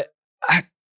man. But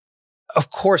of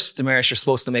course, Damaris, you're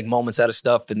supposed to make moments out of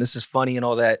stuff, and this is funny and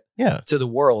all that to the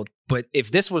world. But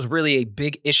if this was really a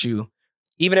big issue,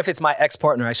 even if it's my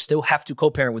ex-partner, I still have to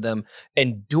co-parent with them,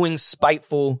 and doing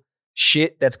spiteful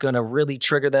shit that's gonna really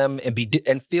trigger them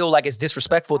and feel like it's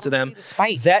disrespectful to them,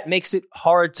 that makes it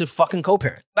hard to fucking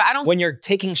co-parent. But I don't when you're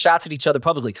taking shots at each other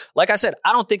publicly. Like I said,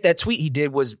 I don't think that tweet he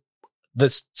did was the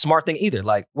smart thing either.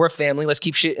 Like, we're a family, let's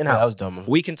keep shit in house. That was dumb.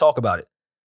 We can talk about it.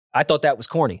 I thought that was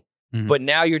corny. Mm-hmm. But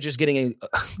now you're just getting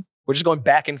we're just going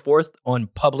back and forth on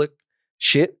public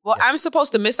shit. Well, I'm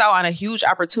supposed to miss out on a huge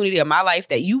opportunity of my life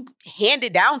that you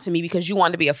handed down to me because you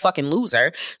wanted to be a fucking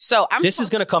loser. So this is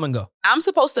going to come and go. I'm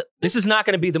supposed to. This is not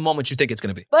going to be the moment you think it's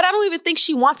going to be. But I don't even think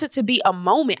she wants it to be a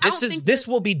moment. This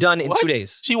will be done in 2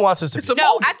 days. She wants us to.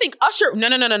 I think Usher.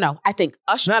 No. I think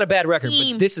Usher. It's not a bad record,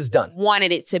 but this is done.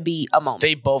 Wanted it to be a moment.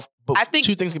 They both. I think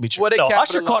two things can be true. No,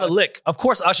 Usher caught a lick. Of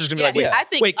course, Usher's gonna be like, I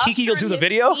think wait, Keke will do the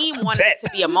video. He wanted it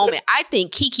to be a moment. I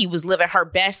think Keke was living her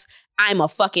best. I'm a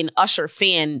fucking Usher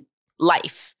fan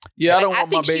life. Yeah, I don't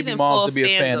want my baby mom to be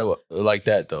a fan of like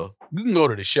that though. You can go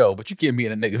to the show, but you can't be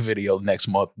in a nigga video next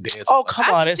month. Dance. Oh, come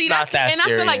on. It's not that serious.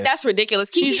 And I feel like that's ridiculous.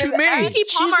 Keke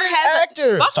Palmer has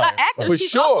actor. Fuck an actor. For She's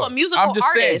sure. also a musical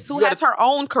artist who has her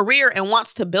own career and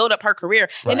wants to build up her career.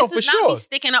 Right. And this is not me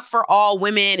sticking up for all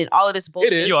women and all of this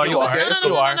bullshit. It is. You are. But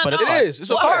it's fine. It's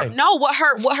fine. No, what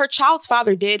her child's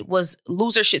father did was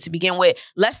loser shit to begin with.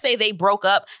 Let's say they broke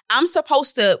up. I'm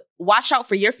supposed to watch out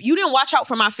for you didn't watch out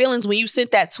for my feelings when you sent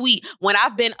that tweet when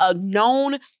I've been a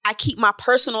known, I keep my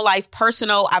personal life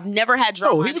personal. I've never had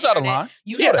drama. No, he was out of line.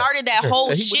 You started that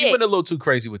whole shit. He went a little too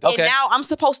crazy with that. And now I'm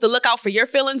supposed to look out for your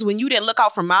feelings when you didn't look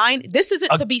out for mine. This isn't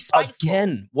to be spiteful.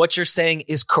 Again, what you're saying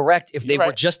is correct if they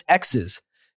were just exes.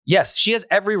 Yes, she has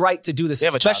every right to do this,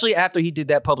 especially after he did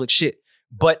that public shit.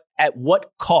 But at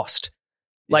what cost?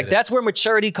 Like, that's where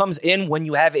maturity comes in when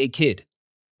you have a kid.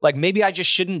 Like, maybe I just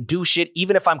shouldn't do shit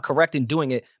even if I'm correct in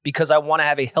doing it because I want to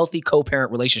have a healthy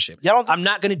co-parent relationship. I'm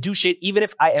not going to do shit even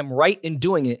if I am right in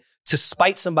doing it to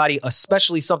spite somebody,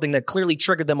 especially something that clearly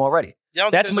triggered them already.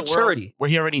 That's maturity. Where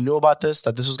he already knew about this,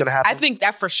 that this was going to happen? I think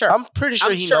that for sure. I'm pretty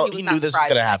sure he knew this was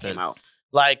going to happen.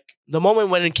 Like, the moment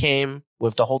when it came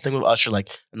with the whole thing with Usher,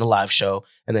 like, in the live show,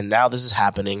 and then now this is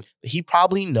happening, he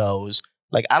probably knows.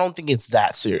 Like, I don't think it's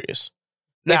that serious.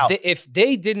 Now, if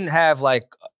they didn't have, like,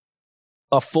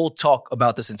 a full talk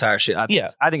about this entire shit. I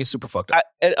think it's super fucked up.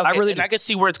 I really do. I can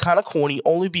see where it's kind of corny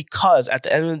only because at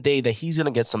the end of the day that he's going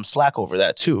to get some slack over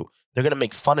that too. They're going to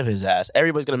make fun of his ass.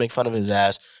 Everybody's going to make fun of his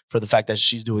ass for the fact that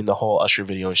she's doing the whole Usher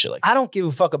video and shit like that. I don't give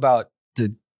a fuck about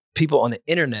the people on the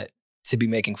internet to be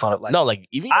making fun of. Like, no, like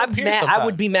even I'm mad. I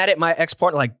would be mad at my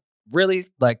ex-partner. Like, really?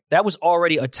 Like, that was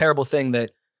already a terrible thing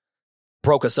that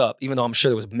broke us up, even though I'm sure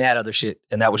there was mad other shit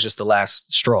and that was just the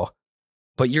last straw.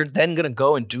 But you're then going to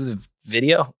go and do the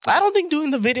video? I don't think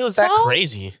doing the video is that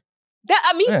crazy.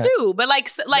 Me too. But like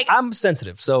I'm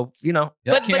sensitive, so you know.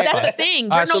 But that's the thing.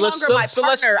 You're no longer my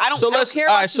partner. I don't care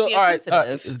about you being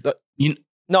sensitive.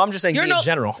 No, I'm just saying in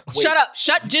general. Shut up.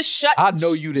 Just shut. I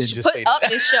know you didn't just say that. Put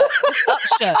up and shut. Just up,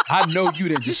 shut. I know you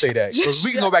didn't just say that. Because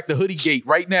we can go back to Hoodie Gate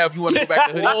right now if you want to go back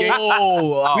to Hoodie Gate.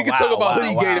 We can talk about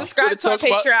Hoodie Gate. Subscribe to our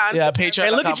Patreon. Yeah, Patreon.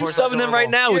 And look at you subbing them right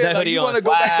now with that hoodie on. You want to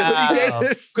go back to Hoodie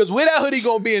Gate? Because where that hoodie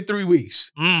going to be in 3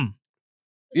 weeks?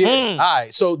 Yeah. All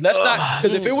right. So let's not,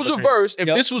 because if it was reversed, if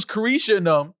this was Carisha and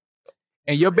them,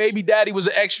 and your baby daddy was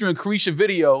an extra in Carisha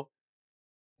video,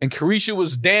 and Carisha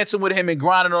was dancing with him and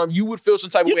grinding on him, you would feel some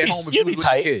type of way at home if you was with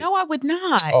your kid. No, I would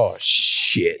not. Oh,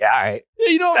 shit. All right. Yeah,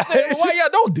 you know what I'm saying? Why y'all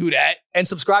don't do that? And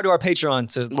subscribe to our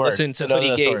Patreon to listen to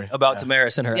Hoodie Gate about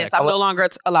Damaris and her Yes, ex. I'm no longer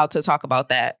allowed to talk about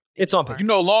that. It's on Patreon. You're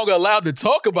no longer allowed to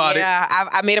talk about it. Yeah,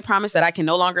 I made a promise that I can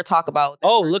no longer talk about that.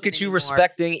 Oh, look at you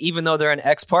respecting, even though they're an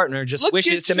ex-partner, just Look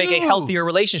wishes at to make a you. healthier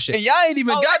relationship. And y'all ain't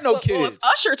even got no kids. Well, if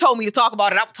Usher told me to talk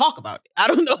about it, I would talk about it. I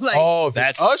don't know. Like, If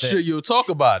that's Usher, you'll talk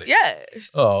about it.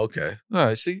 Yes. Oh, okay. All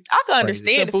right, see? I could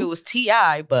understand if it was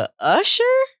T.I., but Usher?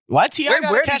 Why T.I.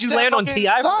 Where did you land on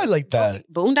T.I.? Side like that?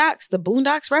 The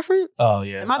Boondocks reference? Oh,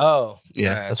 yeah.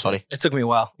 Yeah, that's funny. It took me a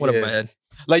while. Went over my head.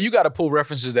 Like, you got to pull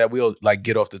references that we'll, like,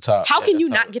 get off the top. How can you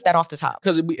not get that off the top?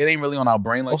 Because it ain't really on our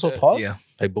brain like Also, that. pause? Yeah.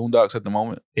 Like Boondocks at the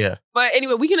moment. Yeah. But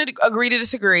anyway, we can agree to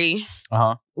disagree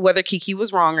Uh-huh. whether Keke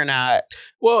was wrong or not.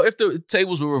 Well, if the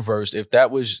tables were reversed, if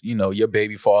that was, your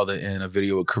baby father in a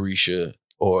video with Carisha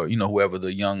or, whoever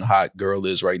the young, hot girl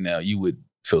is right now, you would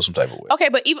feel some type of way. Okay,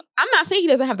 but even I'm not saying he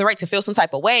doesn't have the right to feel some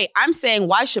type of way. I'm saying,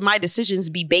 why should my decisions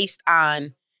be based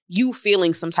on you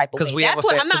feeling some type of way? That's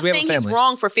what I'm not saying he's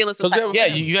wrong for feeling some type of way. Yeah,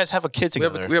 you guys have a kid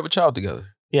together. We have a child together.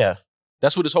 Yeah.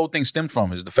 That's what this whole thing stemmed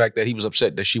from, is the fact that he was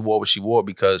upset that she wore what she wore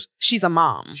because she's a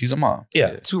mom. She's a mom.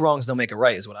 Yeah. Two wrongs don't make it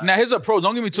right is what I Now, his approach,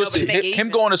 don't get me twisted. Him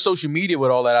going to social media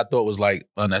with all that, I thought was like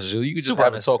unnecessary. You could just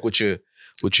have a talk with your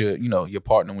your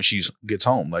partner when she gets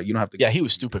home. Like, you don't have to. Yeah, he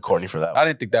was stupid corny for that. I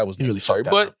didn't think that was necessary. Really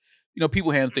fucked but,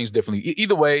 people handle things differently.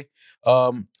 Either way,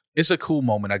 it's a cool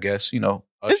moment, I guess.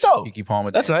 It's dope. Keke Palmer.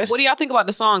 That's nice. What do y'all think about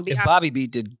the song? If Bobby beat,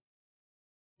 did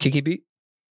Keke beat?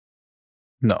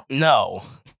 No.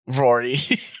 Rory.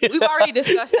 We've already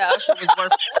discussed that Usher was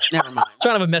worth. Never mind.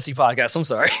 Trying to have a messy podcast. I'm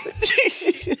sorry.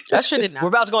 Usher did not. We're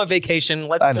about to go on vacation.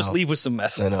 Let's just leave with some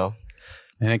mess. I know.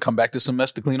 And then come back to some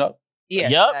mess to clean up. Yeah,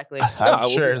 exactly. I'm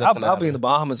sure I'll be in the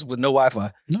Bahamas with no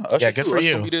Wi-Fi. No, yeah, good for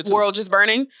you. World just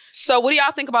burning. So, what do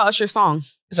y'all think about Usher's song?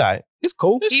 It's all right. It's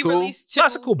cool. He released two.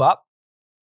 That's a cool bop.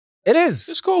 It is.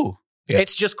 It's cool. Yeah.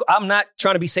 It's just, I'm not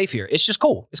trying to be safe here. It's just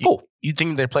cool. It's cool. You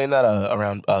think they're playing that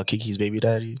around Kiki's baby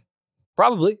daddy?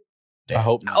 Probably. I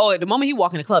hope not. Oh, at the moment he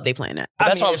walk in the club, they playing that. But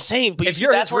that's what I'm saying. But if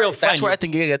you're his real friend, that's where I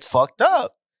think it gets fucked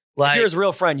up. Like, if you're his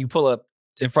real friend, you pull up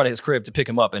in front of his crib to pick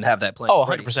him up and have that plan. Oh,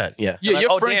 100%. Yeah. Yeah, like,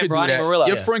 your friend could do that. Marilla.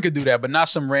 Your friend could do that, but not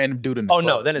some random dude in the club.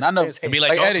 No, then it's, I know. it's And be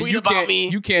like, don't Eddie, tweet you about can't, me.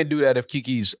 You can't do that if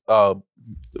Kiki's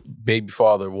baby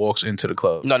father walks into the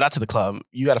club. No, not to the club.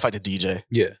 You got to fight the DJ.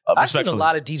 Yeah. I've seen a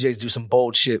lot of DJs do some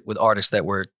bold shit with artists that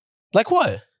were like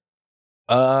what?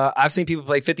 I've seen people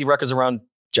play 50 records around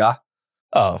Ja.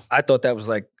 Oh, I thought that was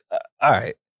like, all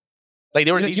right. Like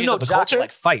they were DJs of the Ja culture?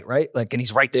 like fight, right? Like, and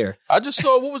he's right there. I just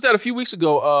saw, what was that, a few weeks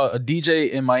ago? A DJ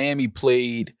in Miami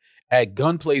played at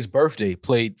Gunplay's birthday,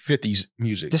 played 50s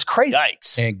music. This crazy.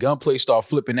 Yikes. And Gunplay started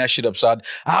flipping that shit upside.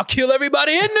 I'll kill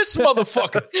everybody in this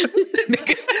motherfucker.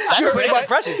 That's pretty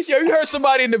impressive. Yo, you heard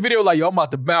somebody in the video like, yo, I'm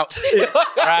about to bounce.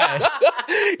 Right.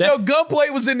 Yo, Gunplay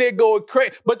was in there going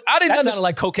crazy. But I didn't That understand. sounded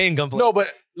like cocaine Gunplay. No, but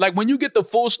like when you get the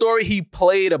full story, he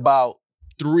played about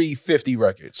 350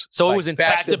 records. So like, it was in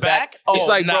back to back? Oh, It's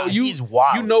like, nah, bro, he's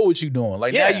wild. you know what you're doing.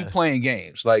 Like now you playing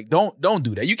games. Like don't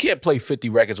do that. You can't play 50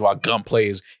 records while Gunplay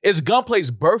is. It's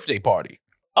Gunplay's birthday party.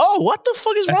 Oh, what the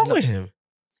fuck is wrong with him?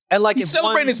 And like He's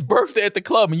celebrating his birthday at the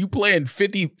club and you playing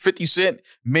 50 Cent,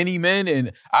 Many Men,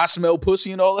 and I Smell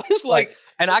Pussy and all that. It's like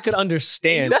and I could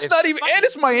understand. that's not even, and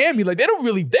it's Miami. Like they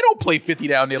don't play 50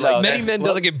 down there. Like Many Men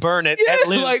doesn't get burned at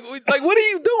Live. like what are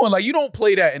you doing? Like you don't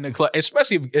play that in the club,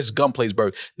 especially if it's Gunplay's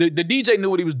birthday. The DJ knew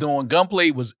what he was doing.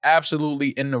 Gunplay was absolutely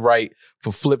in the right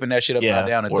for flipping that shit upside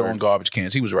down and throwing garbage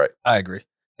cans. He was right. I agree.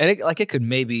 And it could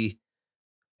maybe,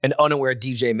 an unaware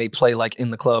DJ may play like in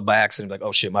the club by accident, like,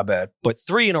 oh shit, my bad. But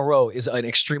 3 in a row is an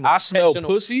extremely I Smell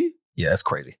intentional- Pussy. Yeah, that's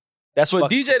crazy. That's what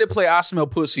DJ to play I Smell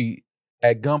Pussy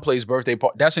at Gunplay's birthday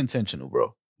party. That's intentional,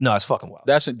 bro. No, it's fucking wild.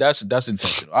 That's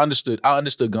intentional. I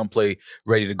understood Gunplay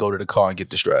ready to go to the car and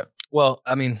get the strap. Well,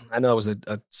 I mean, I know it was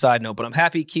a side note, but I'm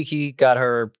happy Keke got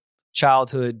her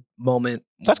childhood moment.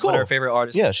 That's cool. One of her favorite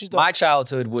artists. Yeah, she's dope. My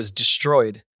childhood was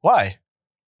destroyed. Why?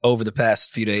 Over the past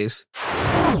few days.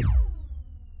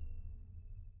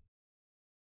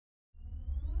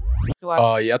 Yeah,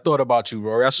 I thought about you,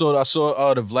 Rory. I saw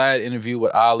the Vlad interview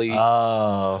with Ali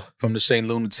from the St.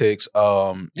 Lunatics.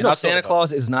 You know, Santa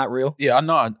Claus is not real. Yeah, I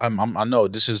know. I know.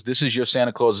 This is your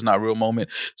Santa Claus is not real moment.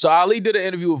 So Ali did an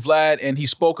interview with Vlad, and he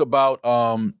spoke about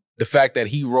the fact that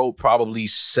he wrote probably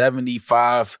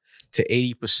 75 to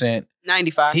 80%.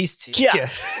 95.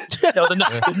 No,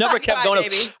 the number kept going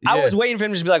up. I was waiting for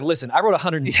him to just be like, listen, I wrote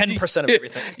 110% of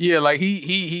everything. Yeah, like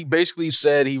he basically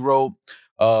said he wrote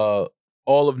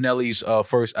all of Nelly's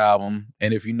first album,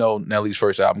 and if you know Nelly's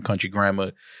first album, Country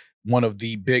Grammar, one of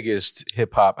the biggest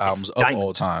hip hop albums of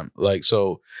all time. Like,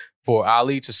 so for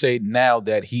Ali to say now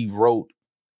that he wrote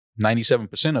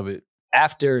 97% of it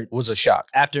was a shock.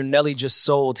 After Nelly just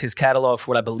sold his catalog for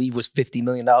what I believe was $50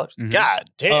 million. Mm-hmm. God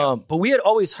damn. But we had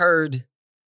always heard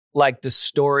like the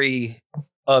story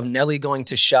of Nelly going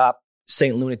to shop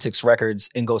Saint Lunatics Records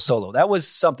and go solo. That was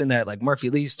something that like Murphy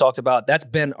Lee's talked about. That's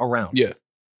been around. Yeah.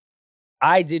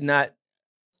 I did not,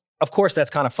 of course that's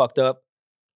kind of fucked up,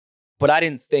 but I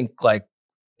didn't think like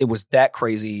it was that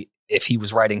crazy if he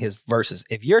was writing his verses.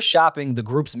 If you're shopping the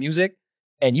group's music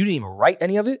and you didn't even write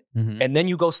any of it, and then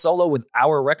you go solo with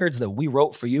our records that we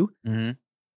wrote for you,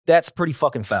 that's pretty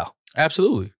fucking foul.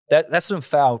 Absolutely. That's some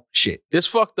foul shit. It's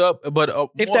fucked up, but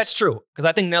if that's true, because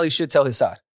I think Nelly should tell his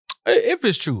side. If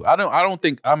it's true, I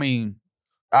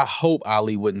hope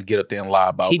Ali wouldn't get up there and lie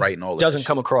about writing all of that. Doesn't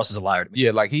come across as a liar to me.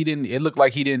 Yeah, like it looked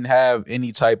like he didn't have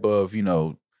any type of,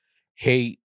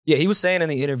 hate. Yeah, he was saying in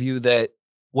the interview that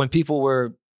when people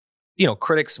were,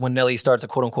 critics, when Nelly started to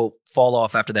quote unquote fall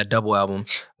off after that double album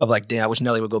of like, damn, I wish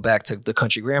Nelly would go back to the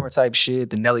Country Grammar type shit,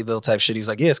 the Nellyville type shit. He was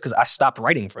like, yeah, it's because I stopped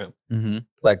writing for him. Mm-hmm.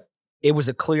 Like, it was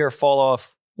a clear fall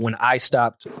off when I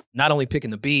stopped not only picking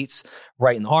the beats,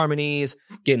 writing the harmonies,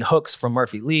 getting hooks from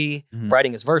Murphy Lee,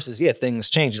 writing his verses. Yeah,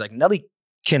 things change. Like, Nelly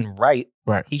can write.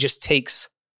 Right. He just takes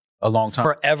a long time,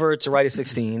 forever to write a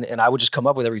 16. And I would just come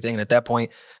up with everything. And at that point,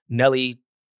 Nelly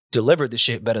delivered the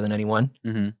shit better than anyone.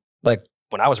 Mm-hmm. Like,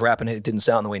 when I was rapping it didn't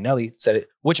sound the way Nelly said it,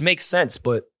 which makes sense.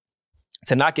 But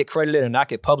to not get credited and not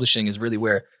get publishing is really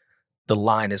where the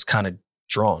line is kind of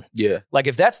drawn. Yeah. Like,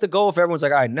 if that's the goal, if everyone's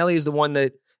like, all right, Nelly is the one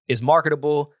that is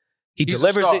marketable, He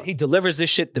delivers this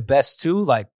shit the best too.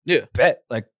 Like, yeah, bet.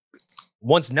 Like,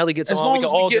 once Nelly gets on, we can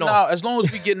all get on. As long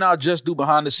as we getting our just do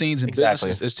behind the scenes and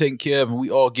business is taken care of, and we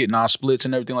all getting our splits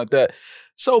and everything like that,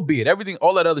 so be it. Everything,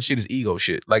 all that other shit is ego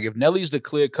shit. Like, if Nelly's the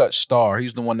clear cut star,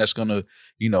 he's the one that's gonna,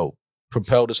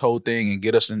 propel this whole thing and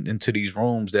get us into these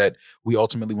rooms that we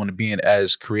ultimately want to be in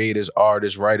as creators,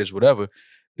 artists, writers, whatever.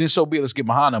 Then so be it. Let's get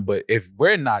behind them. But if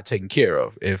we're not taken care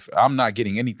of, if I'm not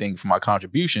getting anything for my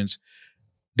contributions,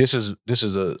 this is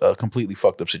a completely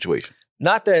fucked up situation.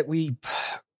 Not that we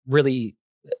really,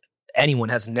 anyone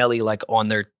has Nelly like on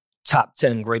their top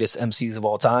 10 greatest MCs of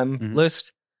all time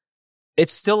list.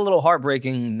 It's still a little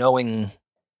heartbreaking knowing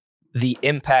the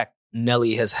impact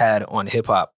Nelly has had on hip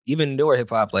hop, even newer hip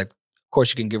hop. Like, of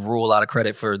course, you can give Rule a lot of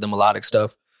credit for the melodic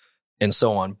stuff and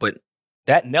so on. But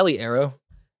that Nelly era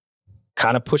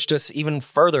kind of pushed us even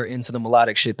further into the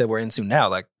melodic shit that we're into now.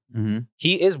 Like,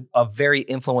 he is a very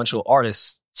influential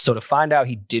artist. So to find out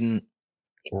he didn't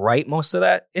write most of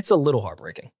that, it's a little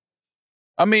heartbreaking.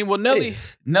 I mean, well,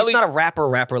 He's not a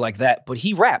rapper like that, but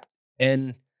he rapped.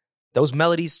 And those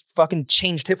melodies fucking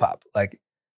changed hip hop. Like,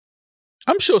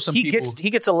 I'm sure some people... He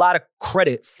gets a lot of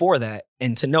credit for that.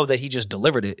 And to know that he just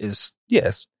delivered it is,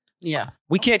 yes. Yeah.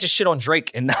 We can't just shit on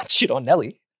Drake and not shit on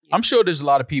Nelly. I'm sure there's a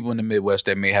lot of people in the Midwest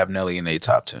that may have Nelly in their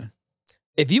top 10.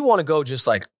 If you want to go just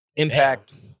like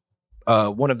impact...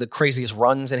 one of the craziest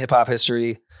runs in hip hop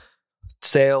history,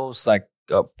 sales, like,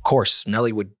 of course,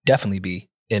 Nelly would definitely be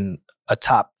in a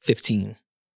top 15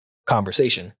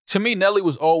 conversation. To me, Nelly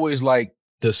was always like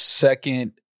the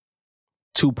second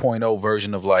 2.0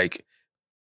 version of, like,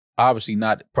 obviously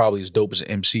not probably as dope as an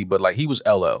MC, but like he was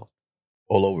LL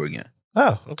all over again.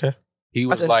 Oh, okay. He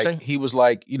was like, he was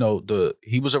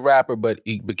a rapper, but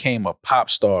he became a pop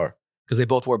star. Because they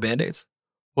both wore Band-Aids?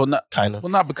 Well, not kind of.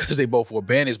 Well, not because they both wore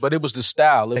Band-Aids, but it was the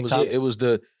style. It was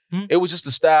just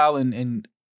the style and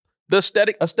the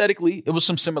aesthetically, it was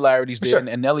some similarities there. Sure.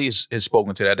 And Nelly has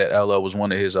spoken to that LL was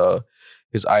one of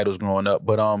his idols growing up.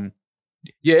 But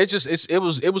yeah,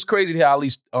 it was crazy to hear at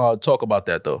least talk about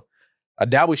that though.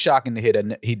 That was shocking to hear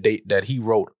that he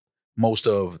wrote most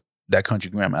of that Country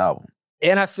Grammar album.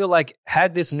 And I feel like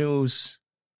had this news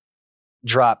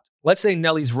dropped, let's say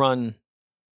Nelly's run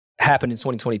happened in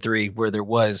 2023 where there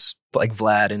was like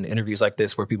Vlad and interviews like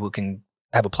this where people can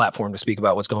have a platform to speak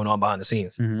about what's going on behind the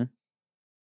scenes. Mm-hmm.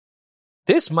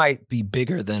 This might be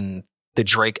bigger than the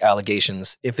Drake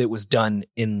allegations if it was done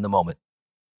in the moment.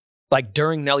 Like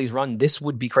during Nelly's run, this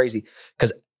would be crazy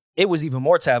because it was even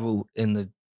more taboo in the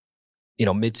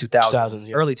mid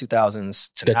 2000s, early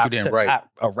 2000s to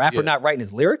a rapper not writing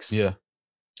his lyrics. Yeah,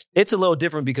 it's a little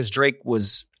different because Drake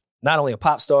was not only a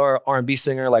pop star, R&B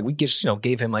singer. Like we just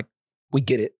gave him like we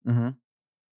get it. Mm-hmm.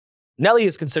 Nelly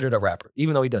is considered a rapper,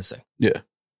 even though he does sing. Yeah,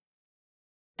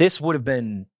 this would have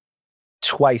been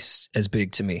twice as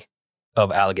big to me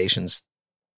of allegations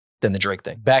than the Drake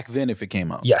thing back then if it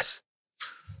came out. Yes,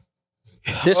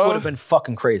 this would have been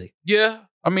fucking crazy. Yeah,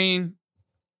 I mean,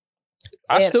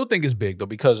 I still think it's big though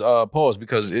because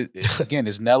because again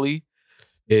it's Nelly.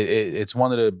 It's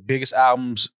one of the biggest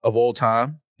albums of all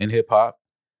time in hip hop,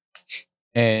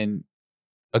 and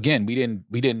again we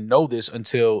didn't know this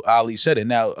until Ali said it.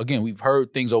 Now again we've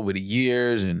heard things over the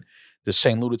years and the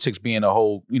Saint Lunatics being a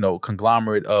whole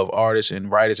conglomerate of artists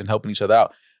and writers and helping each other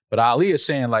out. But Ali is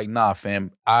saying like, nah,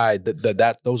 fam,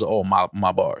 those are all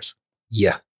my bars.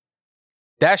 Yeah,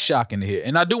 that's shocking to hear,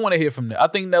 and I do want to hear from them. I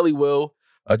think Nelly will.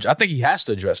 I think he has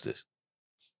to address this.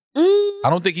 I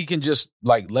don't think he can just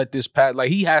like let this pass. Like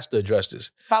he has to address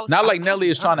this. Not like Nelly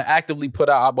is trying to actively put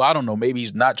out. Well, I don't know. Maybe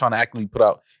he's not trying to actively put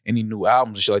out any new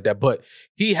albums and shit like that. But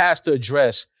he has to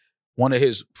address one of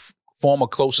his former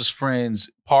closest friends,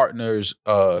 partners,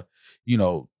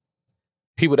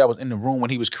 people that was in the room when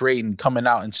he was creating, coming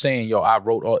out and saying, "Yo, I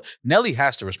wrote all." Nelly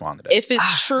has to respond to that. If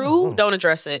it's true, don't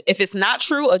address it. If it's not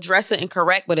true, address it and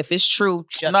correct. But if it's true,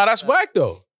 that's whack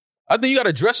though. I think you got to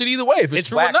address it either way. If it's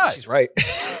true or not, she's right.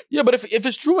 Yeah, but if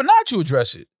it's true or not, you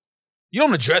address it. You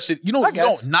don't address it. You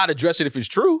don't not address it if it's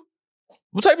true.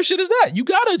 What type of shit is that? You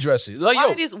got to address it. Like,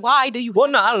 why do you? Well,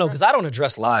 no, I don't know because I don't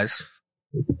address lies.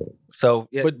 So,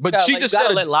 yeah, but she just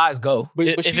said let lies go.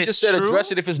 But she just said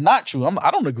address it if it's not true.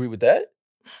 I don't agree with that.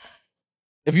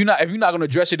 If you're not going to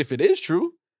address it if it is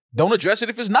true, don't address it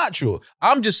if it's not true.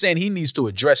 I'm just saying he needs to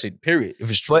address it. Period. If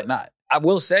it's true or not. I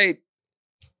will say,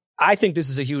 I think this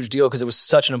is a huge deal because it was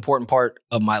such an important part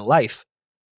of my life.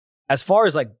 As far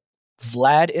as like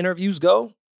Vlad interviews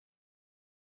go,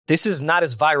 this is not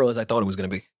as viral as I thought it was going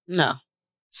to be. No.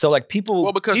 So like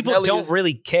people Nelly don't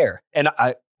really care. And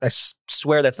I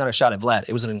swear that's not a shot at Vlad.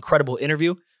 It was an incredible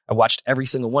interview. I watched every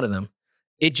single one of them.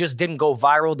 It just didn't go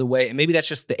viral the way, and maybe that's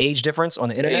just the age difference on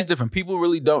the internet. Age different. People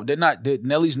really don't.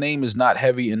 Nelly's name is not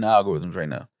heavy in the algorithms right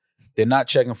now. They're not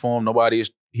checking for him.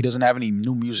 He doesn't have any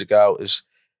new music out.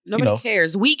 Nobody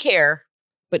cares. We care,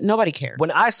 but nobody cares.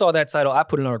 When I saw that title, I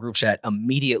put it in our group chat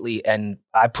immediately, and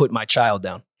I put my child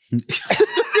down.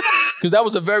 Because that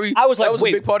was a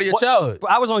big part of your childhood.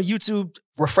 I was on YouTube,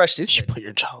 refreshed it. You put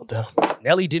your child down.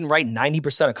 Nelly didn't write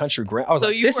 90% of country grammar. I was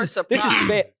like, you were surprised. This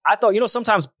is I thought,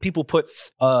 sometimes people put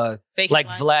fake like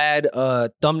lines? Vlad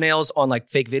thumbnails on like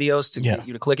fake videos to get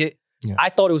you to click it. Yeah. I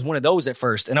thought it was one of those at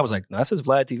first. And I was like, no, this is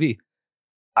Vlad TV.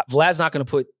 Vlad's not going to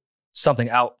put something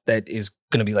out that is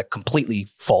going to be like completely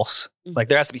false. Mm-hmm. Like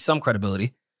there has to be some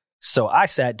credibility. So I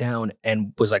sat down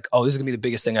and was like, oh, this is going to be the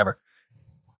biggest thing ever.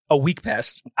 A week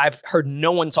passed. I've heard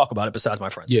no one talk about it besides my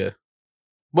friends. Yeah.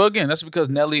 Well, again, that's because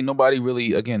Nelly, nobody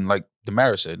really, again, like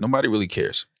Damara said, nobody really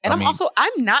cares. And I'm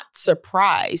not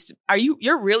surprised.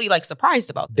 You're really like surprised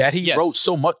about that? He wrote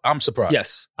so much. I'm surprised.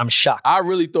 Yes. I'm shocked. I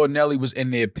really thought Nelly was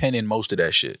in there penning most of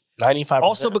that shit. 95%.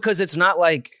 Also because it's not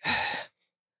like,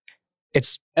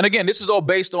 and again, this is all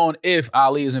based on if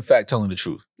Ali is in fact telling the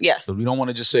truth. Yes. So we don't want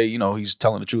to just say, he's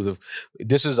telling the truth.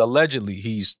 This is allegedly,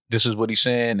 this is what he's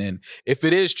saying. And if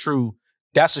it is true,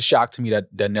 that's a shock to me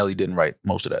that Nelly didn't write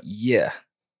most of that. Yeah.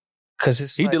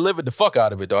 Because he delivered the fuck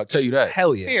out of it, though. I'll tell you that.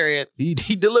 Hell yeah. Period.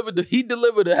 He delivered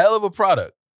a hell of a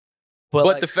product.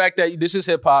 But the fact that this is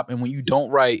hip hop and when you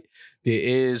don't write, there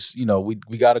is,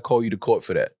 we got to call you to court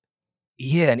for that.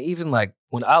 Yeah, and even like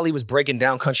when Ali was breaking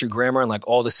down country grammar and like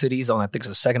all the cities on, I think it's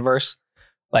the second verse,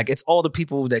 like it's all the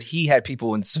people that he had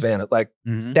people in Savannah. Like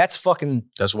that's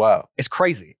wild. It's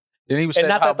crazy. Then he was saying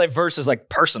that that verse is like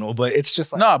personal, but it's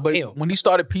just like when he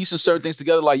started piecing certain things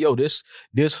together, like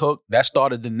this hook that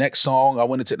started the next song. I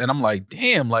went into and I'm like,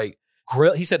 damn, like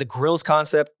grill. He said the grills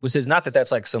concept was his. Not that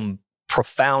that's like some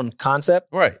profound concept,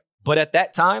 right? But at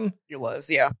that time, it was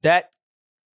that.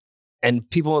 And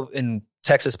people in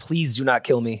Texas, please do not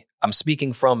kill me. I'm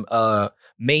speaking from a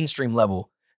mainstream level.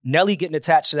 Nelly getting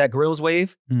attached to that grills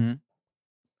wave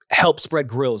helped spread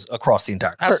grills across the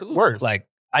entire country. Word. Like,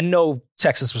 I know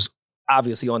Texas was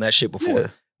obviously on that shit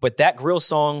before, but that grill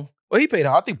song. Well, he paid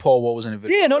him. I think Paul Wall was in the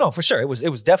video. Yeah, no, for sure. It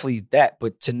was definitely that.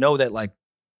 But to know that, like,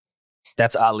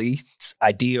 that's Ali's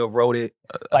idea, wrote it.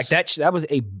 Like, that was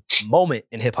a moment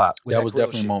in hip hop. That was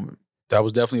definitely a moment. That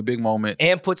was definitely a big moment.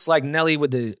 And puts, like, Nelly with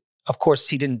the. Of course,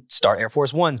 he didn't start Air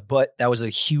Force Ones, but that was a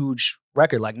huge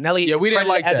record. Like Nelly, we didn't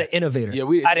like as that. An innovator.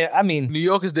 Yeah, I mean, New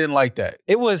Yorkers didn't like that.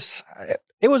 It was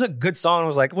a good song. It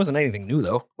was like it wasn't anything new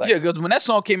though. Like, yeah, because when that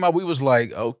song came out, we was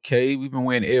like, okay, we've been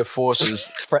wearing Air Forces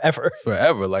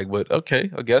forever. Like, but okay,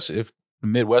 I guess if the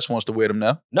Midwest wants to wear them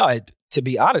now. No, to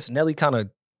be honest, Nelly kind of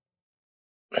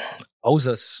owes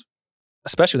us,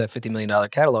 especially that $50 million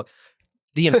catalog.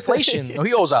 The inflation. No,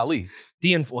 he owes Ali.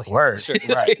 Word. Sure,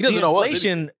 right. He doesn't know what. The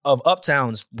inflation of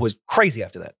Uptowns was crazy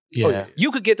after that. Yeah.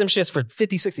 You could get them shits for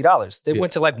 $50, $60. They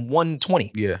went to like $120.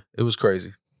 Yeah, it was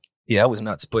crazy. Yeah, that was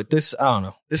nuts. But this, I don't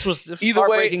know. This was either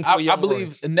way. I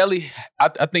believe believe Nelly. I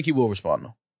think he will respond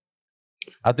though.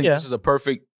 I think this is a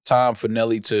perfect time for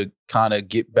Nelly to kind of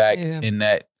get back in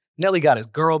that. Nelly got his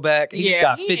girl back. He's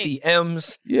got 50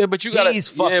 M's. Yeah, but you got He's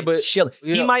fucking chilling.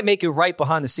 He might make it right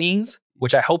behind the scenes,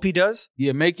 which I hope he does.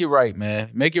 Yeah, make it right, man.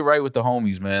 Make it right with the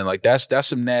homies, man. Like that's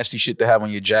some nasty shit to have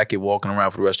on your jacket walking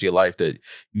around for the rest of your life that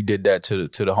you did that to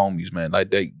the homies, man.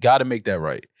 Like they got to make that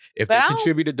right. If they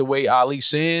contributed the way Ali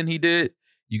saying he did,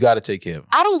 you got to take care of him.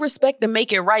 I don't respect the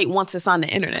make it right once it's on the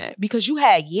internet because you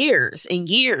had years and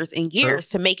years and years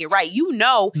to make it right. You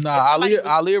know. Nah,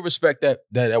 Ali respect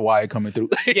that wire coming through.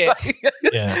 Yeah.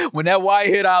 When that wire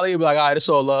hit Ali, be like, all right, it's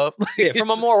all love. From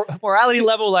a more morality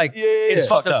level, like, it's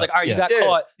fucked up. It's like, all right, you got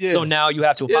caught, so now you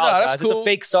have to apologize. That's cool. It's a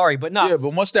fake sorry, but not. Yeah,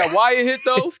 but once that wire hit,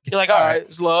 though, you're like, all right,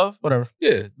 it's love. Whatever.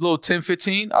 Yeah, little 10,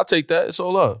 15, I'll take that. It's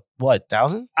all love. What,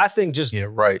 1,000? I think just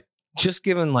just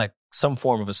giving like some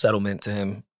form of a settlement to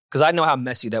him. Because I know how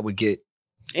messy that would get,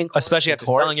 especially after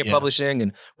selling your publishing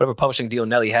and whatever publishing deal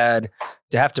Nelly had.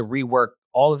 To have to rework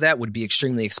all of that would be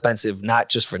extremely expensive, not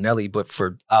just for Nelly, but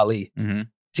for Ali. Mm-hmm.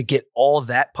 To get all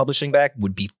that publishing back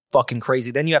would be fucking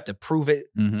crazy. Then you have to prove it,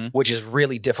 which is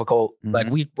really difficult. Mm-hmm.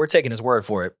 Like we're taking his word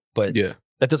for it, but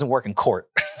that doesn't work in court.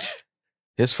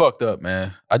 It's fucked up,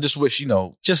 man. I just wish,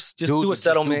 just do a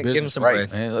settlement, give him some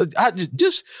bread, man.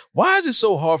 Why is it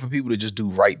so hard for people to just do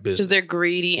right business? Because they're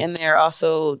greedy and they're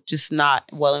also just not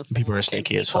well informed. People are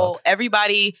sneaky as fuck.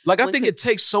 Everybody, I think it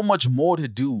takes so much more to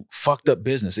do fucked up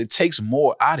business. It takes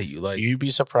more out of you. Like you'd be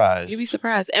surprised.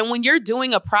 And when you're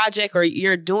doing a project or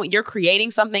you're creating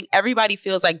something, everybody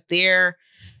feels like their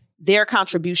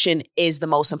contribution is the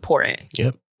most important.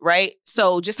 Yep. Right.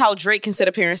 So just how Drake can sit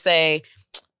up here and say,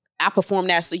 I performed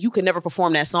that, so you could never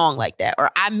perform that song like that. Or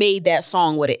I made that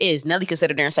song what it is. Nelly could sit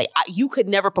there and say, you could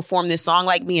never perform this song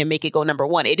like me and make it go number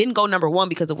one. It didn't go number one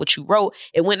because of what you wrote.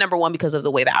 It went number one because of the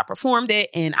way that I performed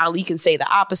it. And Ali can say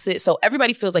the opposite. So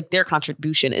everybody feels like their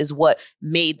contribution is what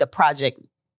made the project.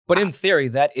 But in theory,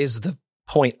 that is the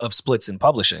point of splits in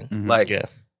publishing. Mm-hmm.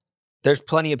 There's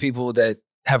plenty of people that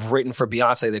have written for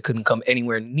Beyonce that couldn't come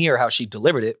anywhere near how she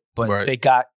delivered it, but they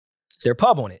got their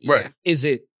pub on it. Right. Is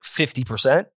it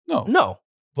 50%? No.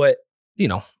 But,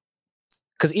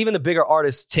 because even the bigger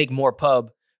artists take more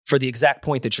pub for the exact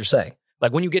point that you're saying.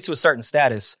 Like when you get to a certain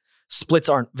status, splits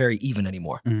aren't very even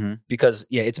anymore. Mm-hmm. Because,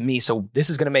 it's me. So this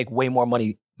is going to make way more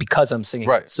money because I'm singing.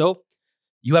 Right. So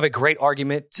you have a great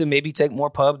argument to maybe take more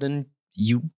pub than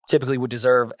you typically would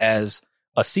deserve as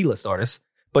a C-list artist.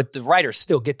 But the writers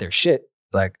still get their shit.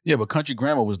 Like, but Country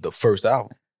Grammar was the first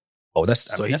album. Oh,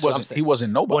 that's he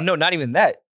wasn't nobody. Well, no, not even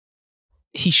that.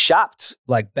 He shopped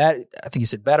I think he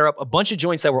said Batter Up. A bunch of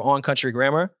joints that were on Country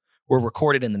Grammar were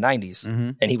recorded in the 90s.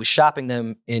 Mm-hmm. And he was shopping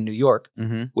them in New York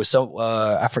with some,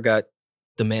 I forgot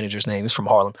the manager's name. It's from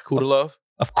Harlem. Cool to Love?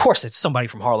 Of course, it's somebody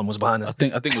from Harlem was behind this. I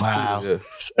think it was wow.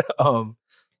 Cool,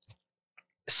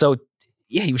 So,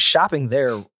 he was shopping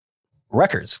their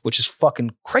records, which is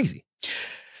fucking crazy.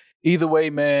 Either way,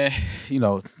 man,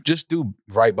 just do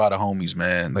right by the homies,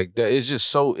 man. Like that is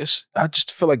just I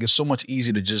just feel like it's so much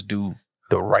easier to just do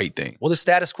the right thing. Well, the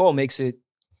status quo makes it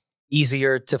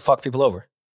easier to fuck people over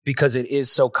because it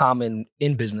is so common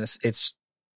in business. It's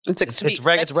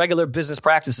regular business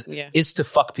practice is to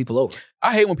fuck people over.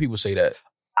 I hate when people say that.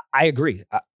 I agree.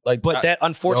 That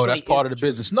unfortunately that's part of the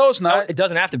business. No, it's not. No, it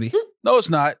doesn't have to be. No, it's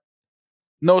not.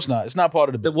 No, it's not. It's not part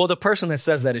of the business. Well, the person that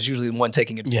says that is usually the one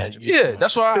taking advantage of you. Yeah,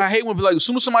 that's why I hate when people as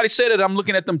soon as somebody said it, I'm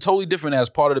looking at them totally different as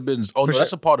part of the business. Oh, no,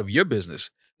 that's a part of your business.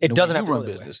 It doesn't have to run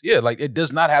business. Yeah, it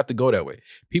does not have to go that way.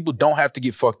 People don't have to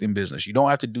get fucked in business. You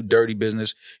don't have to do dirty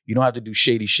business. You don't have to do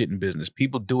shady shit in business.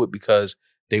 People do it because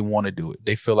they want to do it.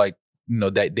 They feel like,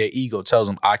 that their ego tells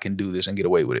them I can do this and get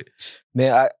away with it.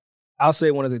 Man, I'll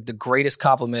say one of the greatest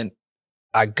compliment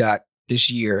I got this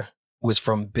year was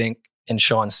from Bink and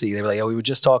Sean C. They were like, we were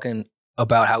just talking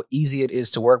about how easy it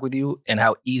is to work with you and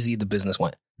how easy the business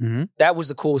went. Mm-hmm. That was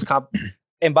the coolest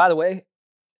And by the way,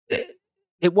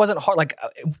 it wasn't hard. Like,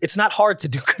 it's not hard to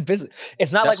do good business.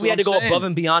 It's not like we had to go above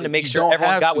and beyond to make sure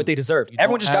everyone got what they deserved.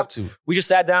 Everyone just got to. We just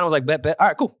sat down and was like, bet. All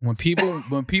right, cool. When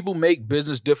people make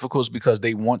business difficult, it's because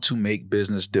they want to make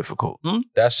business difficult. Mm-hmm.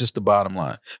 That's just the bottom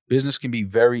line. Business can be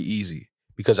very easy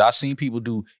because I've seen people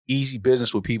do easy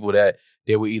business with people that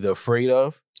they were either afraid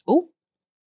of. Ooh.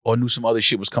 Or knew some other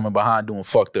shit was coming behind doing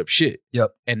fucked up shit.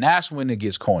 Yep. And that's when it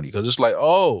gets corny. Because it's like,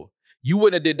 oh, you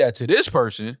wouldn't have did that to this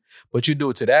person, but you do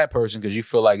it to that person because you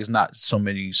feel like it's not so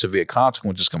many severe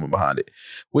consequences coming behind it.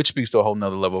 Which speaks to a whole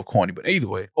nother level of corny. But either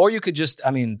way. Or you could just,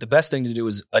 the best thing to do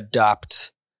is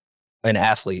adopt an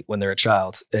athlete when they're a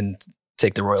child and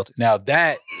take the royalties. Now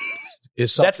that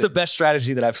is something. That's the best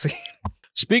strategy that I've seen.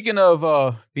 Speaking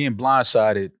of being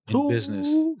blindsided in business,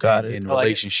 in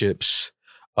relationships,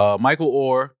 Michael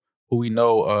Orr, who we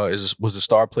know was a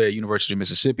star player at University of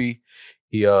Mississippi,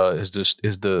 he is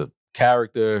the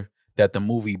character that the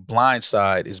movie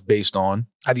Blindside is based on.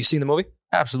 Have you seen the movie?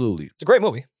 Absolutely, it's a great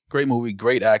movie. Great movie,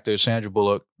 great actor. Sandra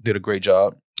Bullock did a great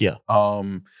job. Yeah.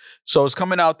 So it's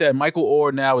coming out that Michael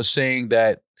Orr now is saying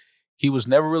that he was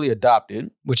never really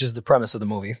adopted, which is the premise of the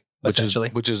movie. Essentially,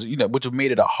 which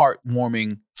made it a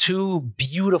heartwarming. Two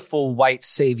beautiful white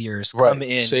saviors come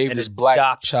in, saved his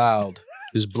black child,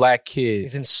 his black kid.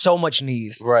 He's in so much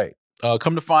need. Right.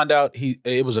 Come to find out,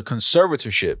 it was a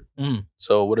conservatorship.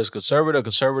 So what is conservator?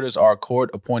 Conservators are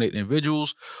court-appointed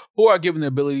individuals who are given the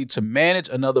ability to manage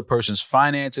another person's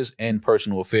finances and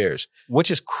personal affairs.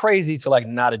 Which is crazy to like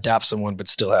not adopt someone but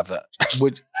still have that.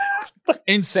 Which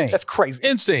insane. That's crazy.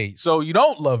 Insane. So you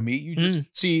don't love me. You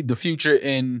just see the future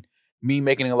in me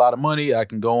making a lot of money. I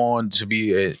can go on to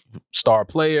be a star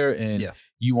player, and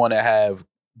you want to have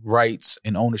rights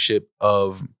and ownership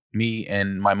of me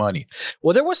and my money.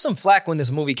 Well, there was some flack when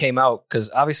this movie came out because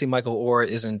obviously Michael Orr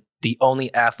isn't the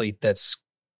only athlete that's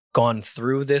gone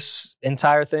through this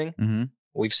entire thing. Mm-hmm.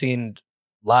 We've seen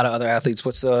a lot of other athletes.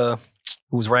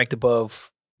 Who's ranked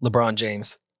above LeBron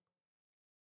James?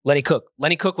 Lenny Cook.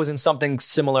 Lenny Cook was in something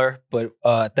similar, but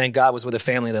thank God was with a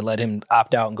family that let him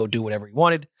opt out and go do whatever he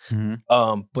wanted.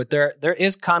 Mm-hmm. But there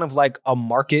is kind of like a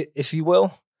market, if you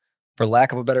will, for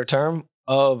lack of a better term,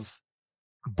 of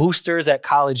boosters at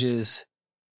colleges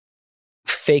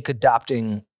fake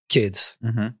adopting kids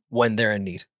when they're in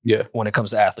need. Yeah. When it comes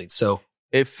to athletes. So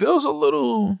it feels a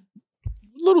little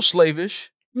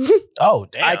slavish. Oh,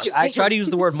 damn. I try to use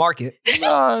the word market.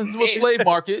 It's slave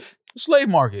market. Slave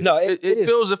market. No, it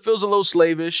feels a little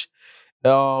slavish.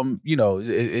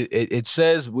 It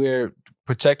says we're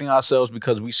protecting ourselves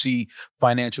because we see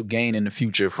financial gain in the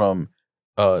future from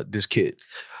this kid.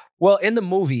 Well, in the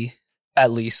movie,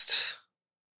 at least,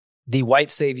 the white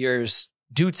saviors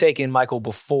do take in Michael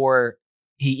before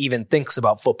he even thinks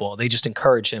about football. They just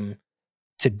encourage him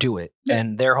to do it. Yeah.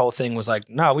 And their whole thing was like,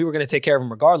 no, we were going to take care of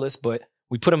him regardless, but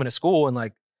we put him in a school and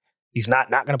like, he's not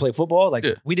going to play football. Like,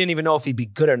 we didn't even know if he'd be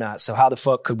good or not. So how the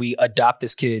fuck could we adopt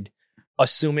this kid,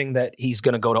 assuming that he's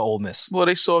going to go to Ole Miss? Well,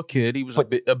 they saw a kid. He was a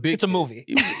big. It's a movie.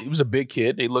 He was a big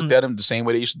kid. They looked at him the same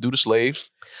way they used to do the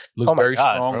slaves. Looks very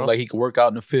strong. Bro. Like he could work out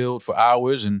in the field for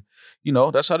hours, and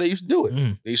that's how they used to do it.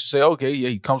 They used to say, okay, yeah,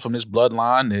 he comes from this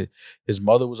bloodline. His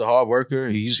mother was a hard worker.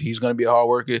 He's going to be a hard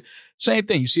worker. Same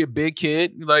thing. You see a big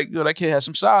kid, like that kid has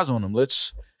some size on him.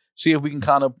 Let's see if we can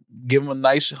kind of give him a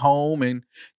nice home and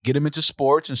get him into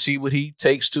sports and see what he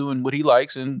takes to and what he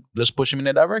likes, and let's push him in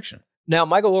that direction. Now,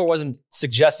 Michael Orr wasn't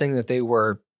suggesting that they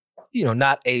were,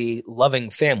 not a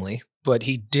loving family, but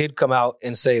he did come out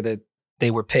and say that they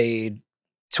were paid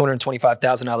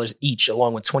 $225,000 each,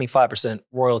 along with 25%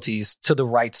 royalties to the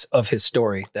rights of his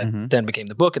story that then became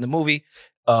the book and the movie.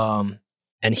 And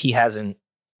he hasn't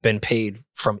been paid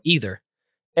from either.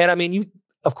 And I mean,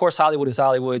 of course, Hollywood is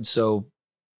Hollywood, so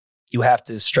you have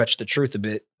to stretch the truth a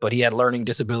bit. But he had learning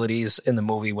disabilities in the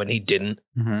movie when he didn't.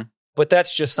 Mm-hmm. But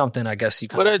that's just something I guess you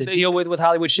kind of have to deal with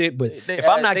Hollywood shit. But if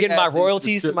I'm not getting my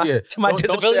royalties to my disability,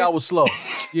 don't say I was slow.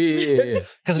 Yeah.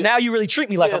 Because now you really treat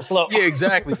me like I'm slow. Yeah,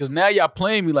 exactly. Because now y'all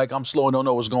playing me like I'm slow and don't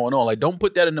know what's going on. Like, don't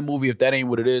put that in the movie if that ain't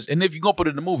what it is. And if you're gonna put it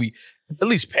in the movie, at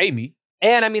least pay me.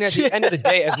 And I mean, at the end of the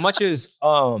day, as much as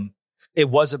it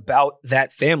was about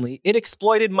that family, it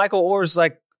exploited Michael Orr's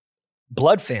like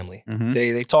blood family. Mm-hmm.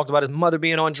 They talked about his mother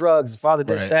being on drugs, his father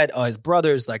this, that, his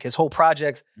brothers, like his whole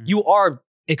projects. Mm-hmm. You are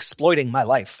exploiting my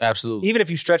life. Absolutely. Even if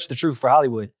you stretch the truth for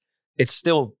Hollywood, it's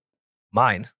still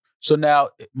mine. So now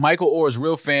Michael Orr's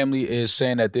real family is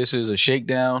saying that this is a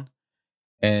shakedown,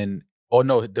 the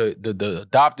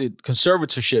adopted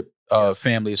conservatorship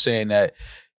family is saying that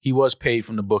he was paid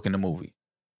from the book and the movie.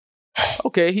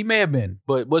 Okay, he may have been,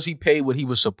 but was he paid what he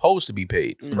was supposed to be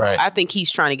paid? Right. I think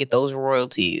he's trying to get those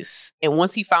royalties. And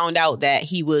once he found out that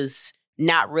he was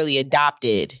not really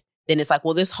adopted, then it's like,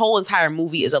 well, this whole entire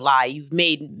movie is a lie. You've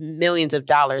made millions of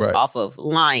dollars off of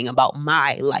lying about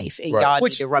my life. And y'all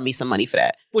need to run me some money for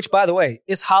that. Which, by the way,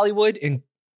 is Hollywood, and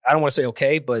I don't want to say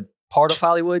okay, but part of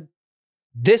Hollywood,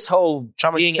 this whole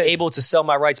being able to sell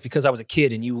my rights because I was a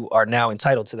kid and you are now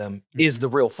entitled to them is the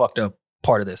real fucked up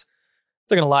part of this.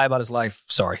 They're going to lie about his life.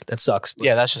 Sorry, that sucks.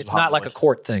 Yeah, that's just it's not like a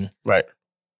court thing. Right.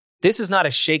 This is not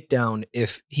a shakedown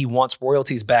if he wants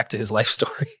royalties back to his life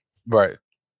story. Right.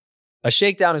 A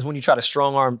shakedown is when you try to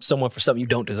strong arm someone for something you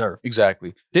don't deserve.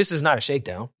 Exactly. This is not a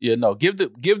shakedown. Yeah, no. Give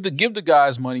the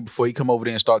guys money before you come over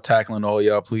there and start tackling all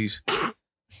y'all, please.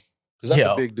 Because that's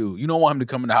a big dude. You don't want him to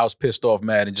come in the house pissed off,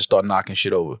 mad, and just start knocking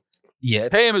shit over. Yeah.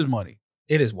 Pay him his money.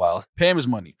 It is wild. Pay him his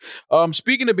money.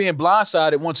 Speaking of being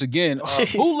blindsided, once again,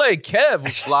 Bootleg Kev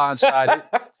was blindsided.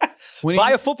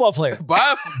 By a football player.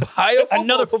 By a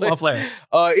Another football player.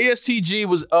 ESTG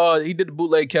was, he did the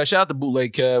Bootleg Kev. Shout out to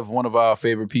Bootleg Kev, one of our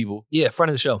favorite people. Yeah, friend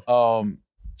of the show.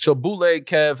 So Bootleg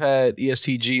Kev had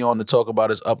ESTG on to talk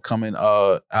about his upcoming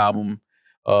album.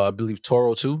 I believe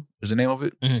Toro 2 is the name of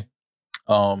it.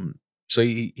 Mm-hmm. So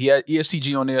he had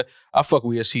ESTG on there. I fuck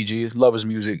with ESTG. Love his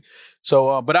music.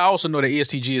 So, but I also know that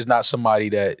ESTG is not somebody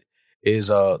that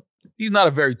is, he's not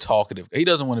a very talkative. He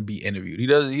doesn't want to be interviewed. He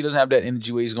doesn't have that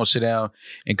energy where he's going to sit down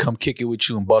and come kick it with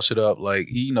you and bust it up. Like,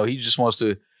 he just wants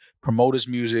to promote his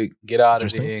music, get out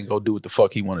of there and go do what the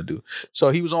fuck he want to do. So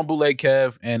he was on Bootleg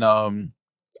Kev, and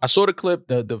I saw the clip,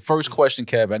 the first question,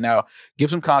 Kev. And now,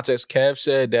 give some context. Kev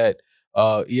said that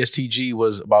ESTG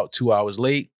was about 2 hours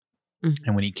late.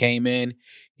 And when he came in,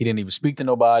 he didn't even speak to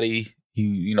nobody.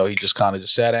 He just kind of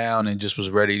just sat down and just was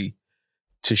ready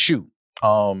to shoot.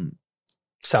 Sounds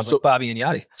like Bobbi and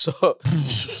Yachty.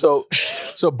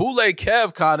 So Bootleg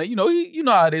Kev kind of, you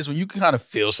know how it is when you can kind of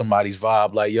feel somebody's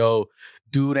vibe. Like, yo,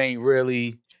 dude ain't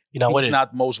really, he's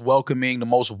not the most welcoming, the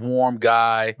most warm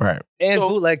guy. Right. And so,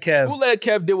 Bootleg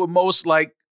Kev did what most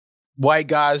like white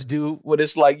guys do when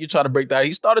it's like you're trying to break the ice.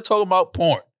 He started talking about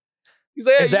porn. He's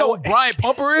like, hey, you know what Brian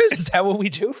Pumper is? Is that what we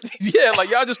do? Yeah,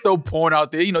 like y'all just throw porn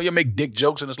out there. You make dick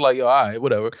jokes and it's like, yo, all right,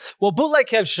 whatever. Well, Bootleg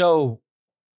Kev's show,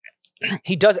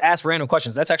 he does ask random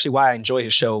questions. That's actually why I enjoy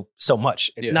his show so much.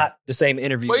 It's not the same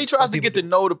interview. But he tries to get to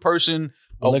know the person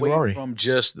away from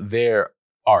just their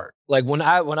art. Like when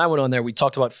I went on there, we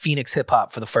talked about Phoenix hip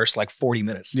hop for the first 40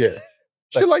 minutes. Yeah.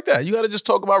 Shit like that. You got to just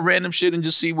talk about random shit and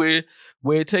just see where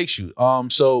it takes you.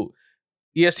 So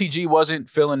ESTG wasn't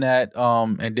feeling that.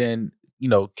 And then,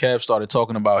 Kev started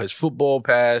talking about his football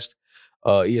past.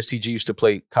 ESTG used to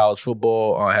play college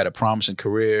football, had a promising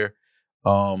career.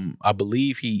 I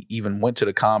believe he even went to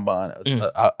the combine,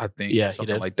 I think. Yeah, something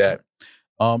he did. like that.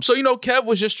 So, Kev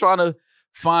was just trying to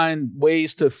find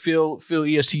ways to fill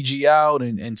ESTG out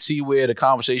and see where the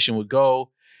conversation would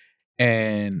go.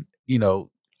 And,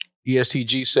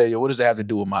 ESTG said, yo, what does that have to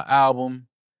do with my album?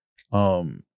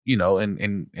 And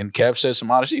Kev said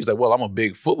some honesty. He's like, well, I'm a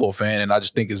big football fan, and I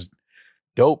just think it's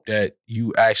dope that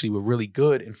you actually were really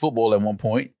good in football at one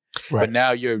point, but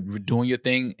now you're doing your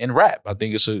thing in rap. I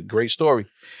think it's a great story.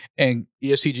 And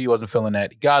ESTG wasn't feeling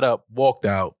that. He got up, walked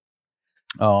out.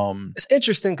 It's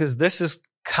interesting because this is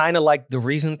kind of like the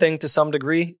Reason thing to some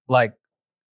degree, like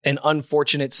an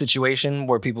unfortunate situation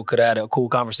where people could have had a cool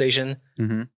conversation,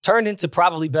 turned into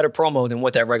probably better promo than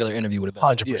what that regular interview would have been.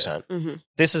 100%. Yeah.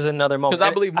 This is another moment.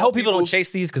 Because I hope people don't chase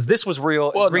these because this was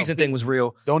real. Well, Reason thing was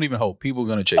real. Don't even hope. People are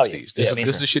going to chase these.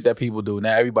 This is shit that people do.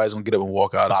 Now everybody's going to get up and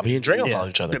walk out. Bobby and Dre will follow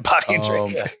each other. Bobby and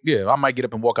Dre. Yeah, I might get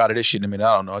up and walk out of this shit in a minute.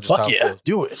 I don't know. Fuck yeah,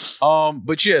 do it.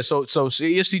 But yeah, so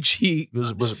ESTG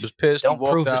was pissed. Don't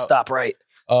prove to stop right.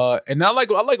 And I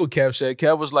like what Kev said.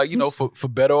 Kev was like, for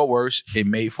better or worse, it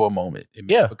made for a moment. It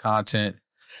made for content.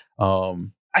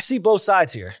 I see both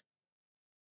sides here.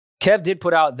 Kev did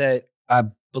put out that I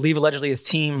believe allegedly his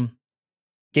team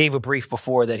gave a brief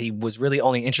before that he was really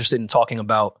only interested in talking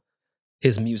about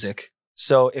his music.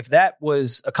 So if that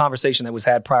was a conversation that was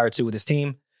had prior to with his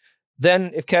team,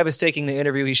 then if Kev is taking the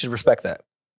interview, he should respect that.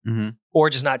 Or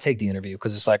just not take the interview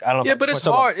because it's like, I don't know. Yeah, but it's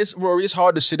hard. It's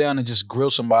hard to sit down and just grill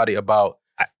somebody about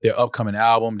their upcoming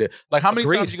album. Like, how many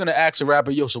times are you going to ask a rapper,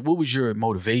 yo, so what was your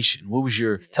motivation? What was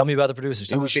your... Tell me about the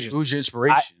producers. What was your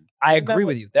inspiration? I agree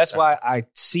with you. That's why I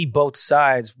see both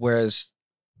sides, whereas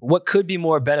what could be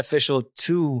more beneficial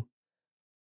to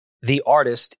the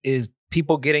artist is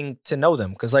people getting to know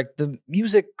them. Because, like, the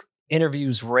music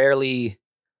interviews rarely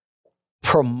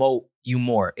promote you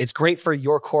more. It's great for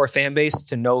your core fan base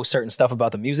to know certain stuff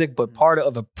about the music, but part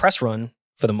of a press run,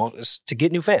 for the most, is to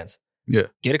get new fans. Yeah.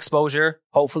 Get exposure.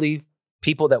 Hopefully,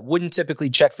 people that wouldn't typically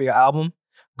check for your album,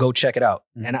 go check it out.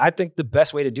 And I think the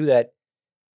best way to do that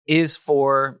is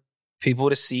for people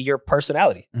to see your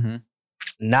personality,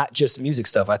 not just music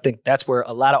stuff. I think that's where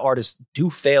a lot of artists do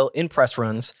fail in press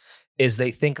runs, is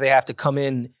they think they have to come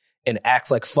in and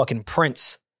act like fucking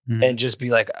Prince and just be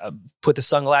like, put the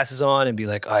sunglasses on and be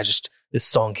like, oh, this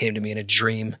song came to me in a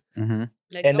dream. And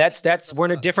that's we're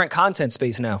in a different content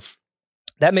space now.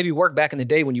 That maybe worked back in the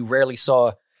day when you rarely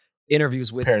saw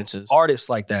interviews with artists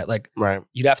like that. Like,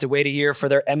 you'd have to wait a year for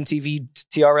their MTV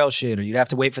TRL shit, or you'd have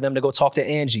to wait for them to go talk to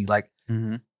Angie. Like,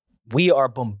 we are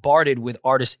bombarded with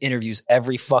artist interviews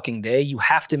every fucking day. You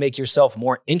have to make yourself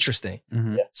more interesting.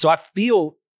 So I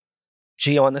feel,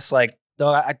 G, on this, like,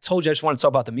 though I told you I just want to talk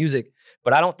about the music,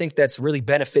 but I don't think that's really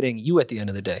benefiting you at the end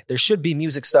of the day. There should be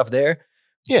music stuff there.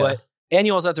 Yeah. And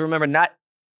you also have to remember, not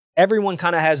everyone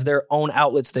kind of has their own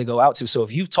outlets they go out to. So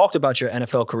if you've talked about your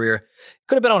NFL career, it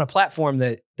could have been on a platform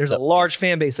that there's a large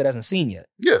fan base that hasn't seen yet.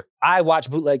 Yeah. I watch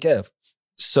Bootleg Kev.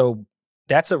 So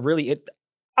that's I'm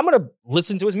going to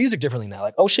listen to his music differently now.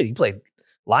 Like, oh shit, he played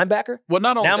linebacker? Well,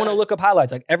 not only now I'm going to look up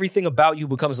highlights. Like, everything about you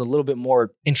becomes a little bit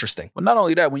more interesting. Well, not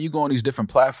only that, when you go on these different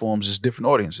platforms, there's different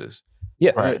audiences.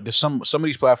 Yeah. Right. There's some of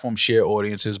these platforms share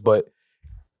audiences, but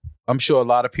I'm sure a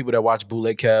lot of people that watch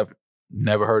Bootleg Kev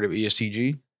never heard of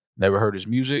ESTG, never heard his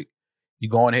music. You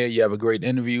go on here, you have a great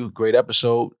interview, great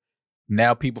episode.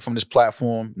 Now people from this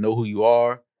platform know who you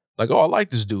are. Like, oh, I like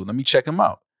this dude. Let me check him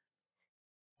out.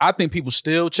 I think people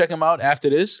still check him out after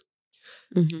this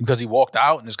because he walked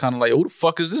out and it's kind of like, who the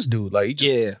fuck is this dude? Like, he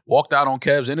just walked out on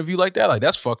Kev's interview like that. Like,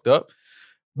 that's fucked up.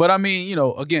 But I mean, you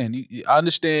know, again, I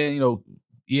understand, you know,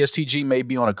 ESTG may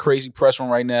be on a crazy press run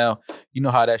right now. You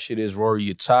know how that shit is, Rory.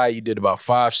 You're tired. You did about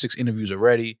 5-6 interviews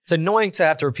already. It's annoying to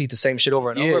have to repeat the same shit over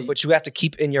and over, but you have to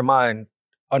keep in your mind,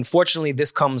 unfortunately,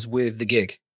 this comes with the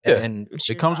gig. Yeah, and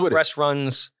it comes with press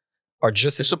runs are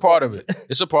just... It's a part of it.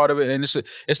 It's a part of it. And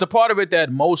it's the part of it that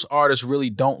most artists really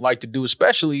don't like to do,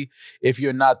 especially if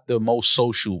you're not the most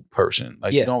social person.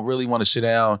 Like, you don't really want to sit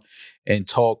down and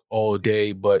talk all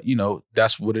day. But, you know,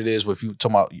 that's what it is. If you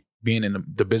talk about being in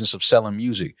the business of selling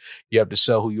music, you have to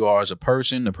sell who you are as a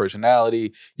person, the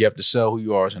personality. You have to sell who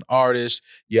you are as an artist.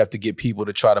 You have to get people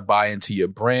to try to buy into your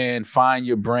brand, find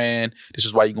your brand. This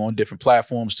is why you go on different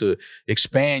platforms to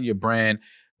expand your brand.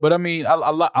 But I mean,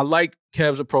 I like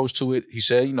Kev's approach to it. He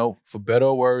said, you know, for better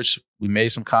or worse, we made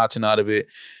some content out of it.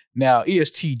 Now,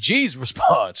 ESTG's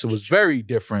response was very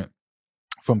different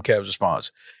from Kev's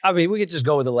response. I mean, we could just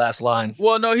go with the last line.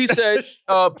 Well, no, he said,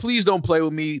 please don't play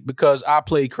with me because I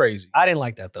play crazy. I didn't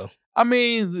like that, though. I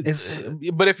mean,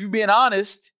 but if you're being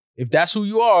honest, if that's who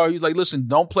you are, he's like, listen,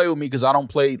 don't play with me because I don't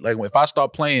play. Like, if I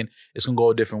start playing, it's going to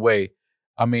go a different way.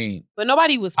 I mean, but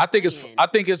nobody was. I think it's a little.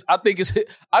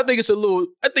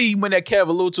 I think he went at Kev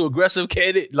a little too aggressive.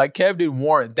 Kev didn't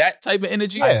warrant that type of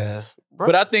energy. Yeah,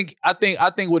 but I think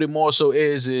what it more so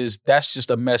is that's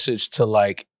just a message to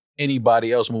like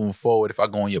anybody else moving forward. If I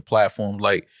go on your platform,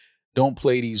 like, don't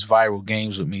play these viral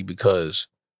games with me because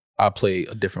I play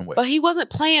a different way. But he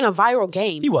wasn't playing a viral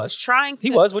game. He was trying to.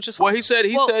 He was, which is fine. Well, he said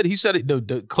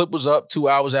the clip was up 2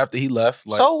 hours after he left.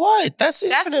 Like, so what? That's it.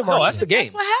 That's the game.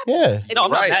 That's what happened. Yeah. No,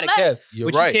 I'm not mad at Kev.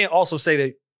 You're but you can't also say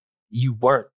that you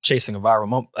weren't chasing a viral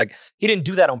moment. Like, he didn't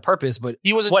do that on purpose, but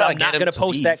he wasn't. I'm not going to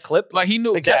post that clip. Like, he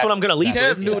knew that's what I'm going to leave.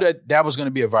 Kev knew that was going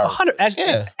to be a viral. 100, as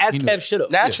Kev should have.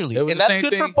 Naturally, and that's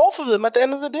good for both of them at the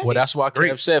end of the day. Well, that's why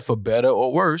Kev said, for better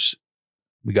or worse,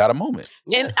 we got a moment.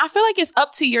 And I feel like it's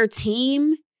up to your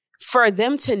team for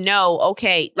them to know,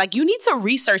 okay, like, you need to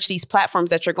research these platforms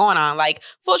that you're going on. Like,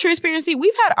 full transparency,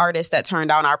 we've had artists that turned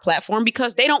down our platform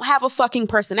because they don't have a fucking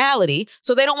personality.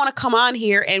 So they don't want to come on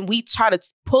here and we try to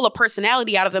pull a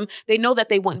personality out of them. They know that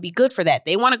they wouldn't be good for that.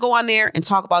 They want to go on there and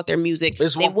talk about their music.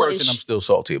 There's one person I'm still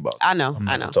salty about. I know. I'm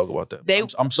not gonna talk about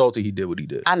that. I'm salty he did what he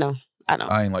did. I know.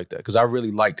 I ain't like that because I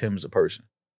really liked him as a person.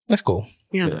 That's cool.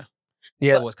 Yeah,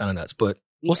 it was kind of nuts, but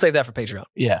we'll save that for Patreon.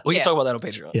 Yeah. We can talk about that on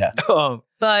Patreon. Yeah.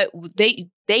 But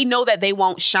they know that they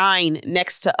won't shine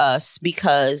next to us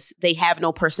because they have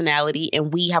no personality,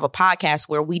 and we have a podcast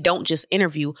where we don't just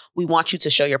interview. We want you to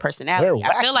show your personality.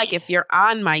 I feel like if you're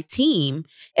on my team,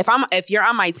 if you're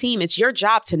on my team, it's your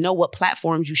job to know what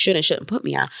platforms you should and shouldn't put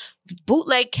me on.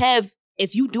 Bootleg Kev,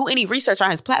 if you do any research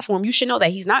on his platform, you should know that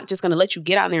he's not just going to let you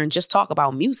get on there and just talk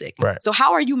about music. Right. So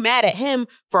how are you mad at him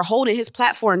for holding his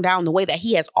platform down the way that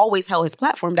he has always held his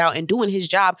platform down and doing his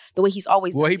job the way he's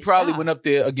always done Well, he his probably job? went up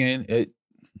there again,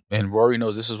 and Rory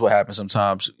knows this is what happens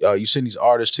sometimes. You send these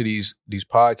artists to these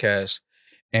podcasts,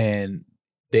 and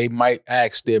they might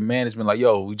ask their management, like,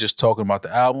 yo, we just talking about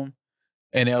the album?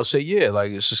 And they'll say, yeah,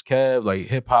 like, it's just Kev, like,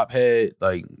 hip-hop head,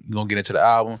 like, you going to get into the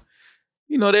album?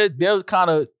 You know, they'll kind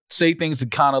of say things to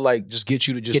kind of like just get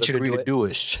you to just agree to do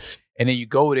it. And then you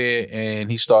go there and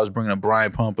he starts bringing up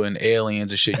Brian Pumper and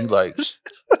aliens and shit. You like,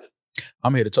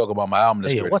 I'm here to talk about my album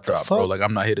that's ready to drop, bro. Like,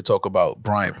 I'm not here to talk about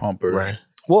Brian Pumper. Right.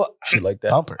 Well, shit like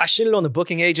that. Pumper. I shitted on the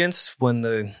booking agents when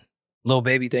the Lil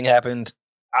Baby thing happened.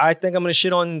 I think I'm going to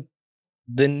shit on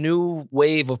the new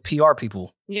wave of PR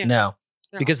people now.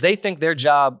 Yeah. Because they think their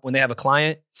job when they have a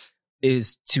client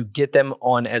is to get them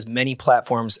on as many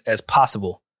platforms as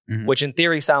possible. Mm-hmm. Which in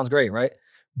theory sounds great, right?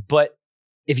 But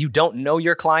if you don't know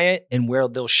your client and where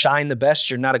they'll shine the best,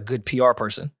 you're not a good PR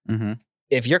person. Mm-hmm.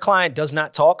 If your client does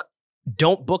not talk,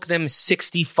 don't book them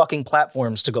 60 fucking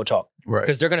platforms to go talk. Right.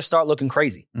 Because they're going to start looking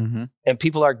crazy. Mm-hmm. And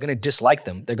people are going to dislike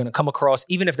them. They're going to come across,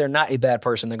 even if they're not a bad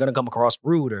person, they're going to come across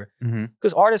rude or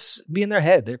because artists be in their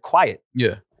head. They're quiet.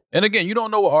 Yeah. And again, you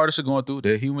don't know what artists are going through.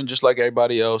 They're human just like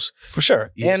everybody else. For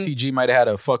sure. ESTG might have had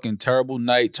a fucking terrible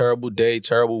night, terrible day,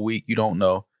 terrible week. You don't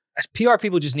know. PR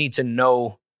people just need to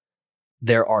know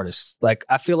their artists. Like,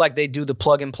 I feel like they do the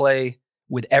plug and play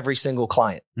with every single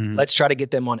client. Let's try to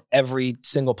get them on every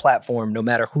single platform, no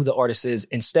matter who the artist is,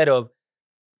 instead of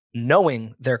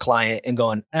knowing their client and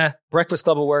going, Breakfast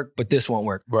Club will work, but this won't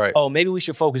work. Right. Oh, maybe we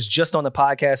should focus just on the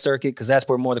podcast circuit because that's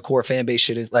where more the core fan base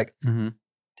shit is. Like,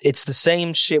 it's the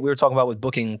same shit we were talking about with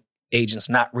booking agents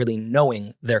not really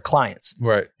knowing their clients.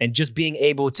 Right. And just being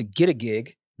able to get a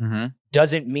gig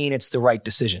doesn't mean it's the right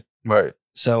decision. Right.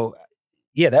 So,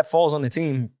 yeah, that falls on the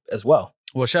team as well.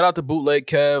 Well, shout out to Bootleg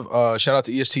Kev. Shout out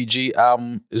to ESTG.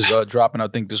 Album is dropping, I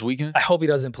think, this weekend. I hope he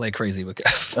doesn't play crazy with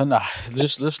Kev. Nah,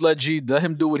 just let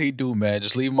him do what he do, man.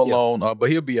 Just leave him alone. But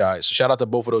he'll be all right. So shout out to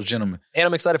both of those gentlemen. And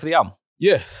I'm excited for the album.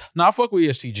 Yeah. No, I fuck with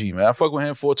ESTG, man. I fuck with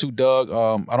him. 4-2 Doug.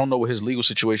 I don't know what his legal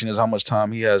situation is, how much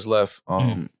time he has left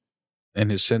in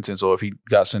his sentence, or if he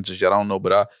got sentenced yet. I don't know.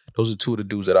 But those are two of the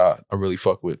dudes that I really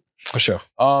fuck with. For sure.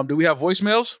 Do we have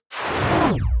voicemails?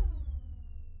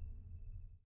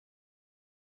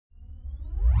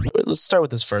 Let's start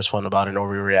with this first one about an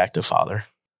overreactive father.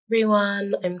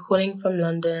 Everyone, I'm calling from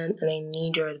London and I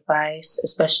need your advice,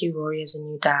 especially Rory as a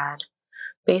new dad.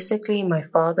 Basically, my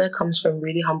father comes from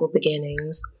really humble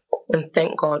beginnings and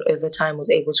thank God over time was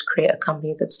able to create a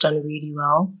company that's done really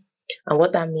well. And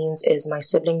what that means is my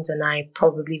siblings and I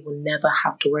probably will never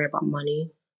have to worry about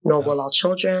money, nor will our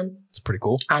children. It's pretty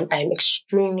cool. And I'm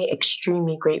extremely,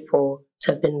 extremely grateful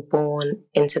to have been born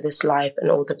into this life and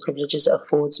all the privileges it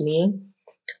affords me.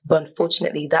 But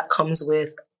unfortunately, that comes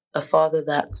with a father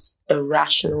that's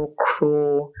irrational,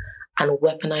 cruel, and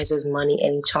weaponizes money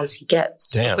any chance he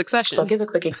gets. Damn. Succession. So I'll give a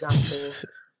quick example.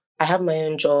 I have my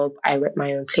own job. I rent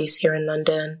my own place here in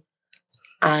London.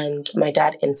 And my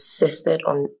dad insisted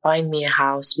on buying me a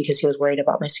house because he was worried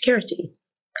about my security.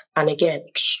 And again,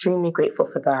 extremely grateful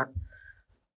for that.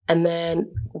 And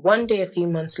then one day, a few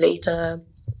months later,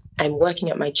 I'm working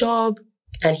at my job.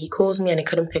 And he calls me and I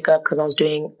couldn't pick up because I was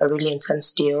doing a really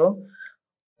intense deal.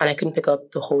 And I couldn't pick up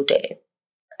the whole day.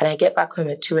 And I get back home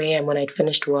at 2 a.m. when I'd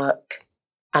finished work.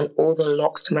 And all the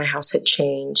locks to my house had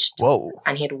changed. Whoa.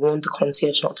 And he had warned the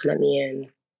concierge not to let me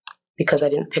in because I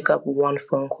didn't pick up one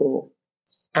phone call.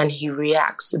 And he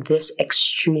reacts this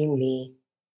extremely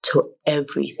to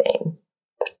everything.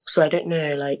 So I don't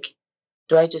know, like,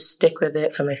 do I just stick with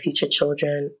it for my future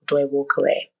children? Or do I walk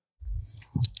away?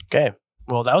 Okay.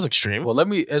 Well, that was extreme. Well, let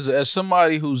me, as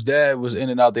somebody whose dad was in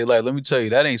and out their life, let me tell you,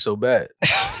 that ain't so bad.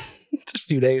 It's a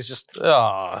few days, just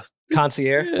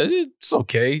concierge. Yeah, it's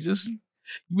okay. Just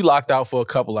you be locked out for a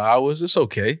couple of hours. It's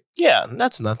okay. Yeah,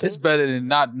 that's nothing. It's better than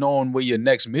not knowing where your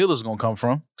next meal is going to come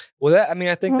from. Well,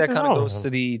 I think that kind of goes to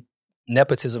the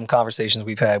nepotism conversations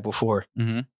we've had before.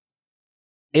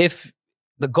 If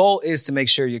the goal is to make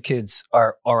sure your kids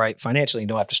are all right financially, you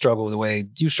don't have to struggle the way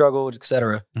you struggled, et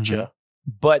cetera. Yeah.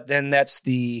 But then that's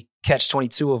the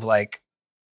catch-22 of like,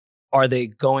 are they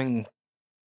going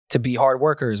to be hard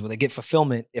workers? Will they get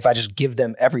fulfillment if I just give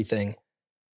them everything?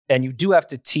 And you do have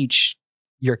to teach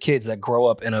your kids that grow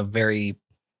up in a very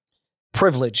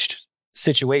privileged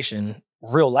situation,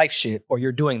 real life shit, or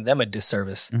you're doing them a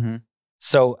disservice.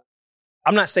 So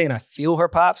I'm not saying I feel her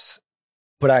pops,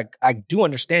 but I do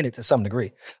understand it to some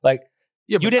degree. Like,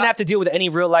 you didn't have to deal with any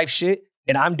real life shit,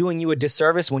 and I'm doing you a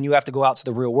disservice when you have to go out to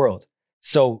the real world.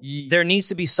 So there needs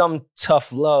to be some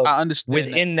tough love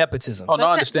within nepotism. Oh, no,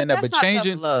 I understand that. But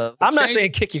changing love. I'm not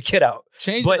saying kick your kid out.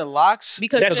 Changing the locks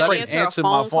because I didn't answer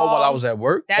my phone while I was at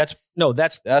work. That's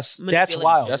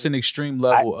wild. That's an extreme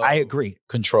level I of agree.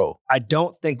 Control. I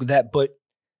don't think that, but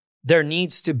there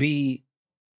needs to be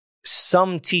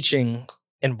some teaching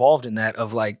involved in that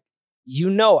of like,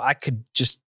 I could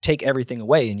just take everything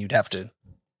away and you'd have to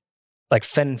like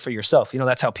fend for yourself.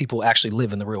 That's how people actually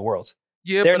live in the real world.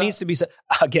 Yeah, there needs to be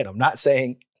again, I'm not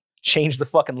saying change the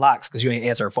fucking locks because you ain't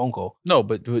answer a phone call. No,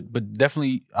 but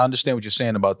definitely I understand what you're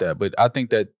saying about that. But I think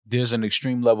that there's an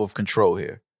extreme level of control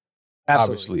here.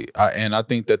 Absolutely. Obviously. And I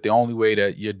think that the only way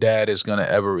that your dad is going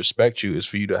to ever respect you is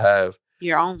for you to have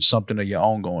your own something of your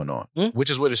own going on, which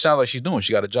is what it sounds like she's doing.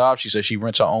 She got a job. She said she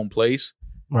rents her own place.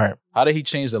 Right. How did he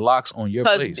change the locks on your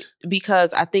place?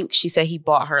 Because I think she said he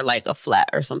bought her like a flat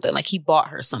or something. Like he bought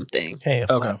her something. Hey, a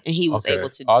flat. And he was able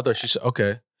to I thought she said,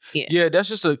 okay. Yeah, that's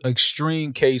just an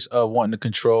extreme case of wanting to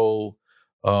control,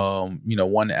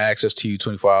 wanting access to you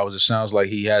 24 hours. It sounds like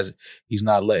he's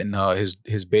not letting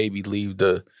his baby leave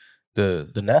the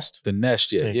The nest? The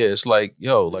nest, yeah. It's like,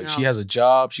 yo, like she has a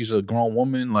job. She's a grown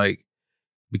woman. Like,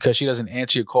 because she doesn't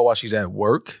answer your call while she's at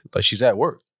work, like she's at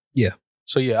work. Yeah.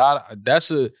 So yeah,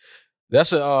 that's a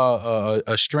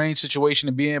strange situation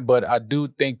to be in. But I do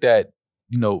think that,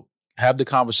 have the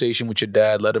conversation with your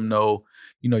dad. Let him know,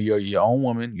 you're your own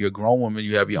woman. You're a grown woman.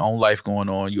 You have your own life going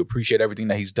on. You appreciate everything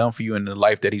that he's done for you and the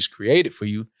life that he's created for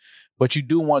you. But you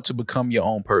do want to become your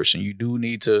own person. You do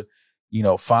need to,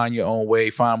 find your own way,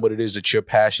 find what it is that you're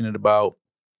passionate about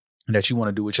and that you want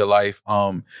to do with your life.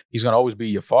 He's going to always be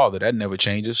your father. That never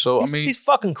changes. So, he's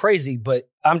fucking crazy, but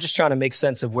I'm just trying to make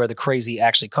sense of where the crazy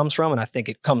actually comes from. And I think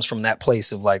it comes from that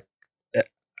place of like,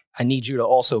 I need you to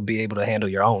also be able to handle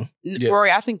your own. Yeah. Rory,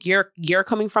 I think you're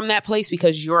coming from that place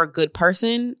because you're a good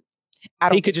person. I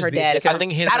don't think her dad is. I don't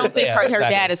think her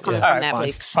dad is coming from that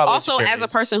place. Probably also, as a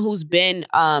person who's been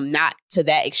not to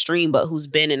that extreme, but who's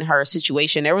been in her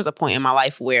situation, there was a point in my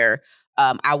life where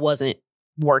I wasn't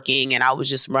working and I was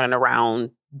just running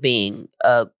around being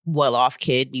a well-off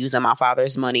kid using my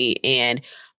father's money. And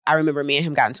I remember me and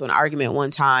him got into an argument one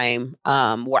time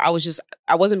where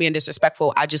I wasn't being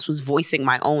disrespectful. I just was voicing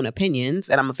my own opinions,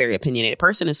 and I'm a very opinionated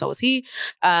person, and so is he.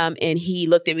 And he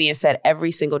looked at me and said,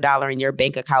 "Every single dollar in your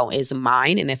bank account is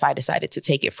mine, and if I decided to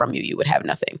take it from you, you would have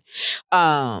nothing."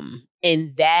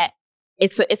 And that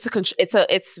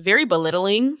it's very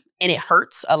belittling. And it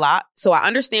hurts a lot. So I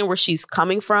understand where she's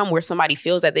coming from, where somebody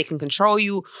feels that they can control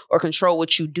you or control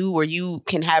what you do, or you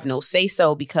can have no say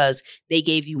so because they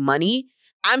gave you money.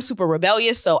 I'm super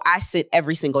rebellious, so I sit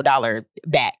every single dollar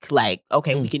back. Like,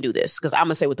 okay, we can do this because I'm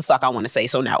gonna say what the fuck I want to say.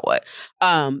 So now what?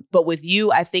 But with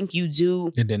you, I think you do.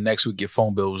 And then next week your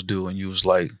phone bill was due, and you was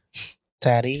like,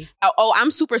 "Daddy." Oh, I'm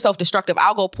super self-destructive.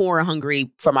 I'll go poor and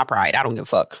hungry for my pride. I don't give a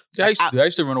fuck. Yeah, I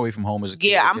used to run away from home as a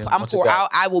kid. Yeah, I'm poor.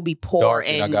 I will be poor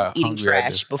and eating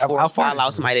trash before I allow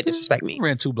somebody to disrespect me. I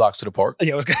ran 2 blocks to the park.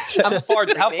 Yeah, I was gonna say,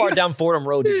 how far down Fordham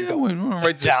Road did you go?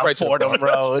 Right down Fordham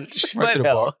Road. Right to the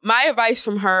park. My advice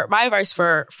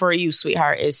for you,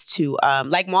 sweetheart, is to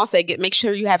like Maul said, make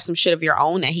sure you have some shit of your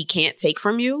own that he can't take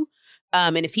from you.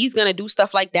 And if he's gonna do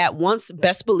stuff like that once,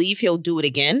 best believe he'll do it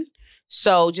again.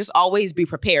 So just always be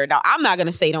prepared. Now, I'm not going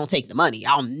to say don't take the money.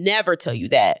 I'll never tell you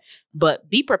that. But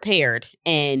be prepared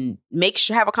and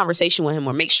have a conversation with him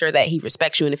or make sure that he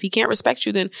respects you. And if he can't respect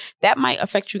you, then that might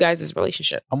affect you guys'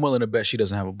 relationship. I'm willing to bet she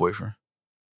doesn't have a boyfriend.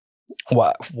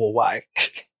 Why? Well, why?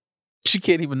 She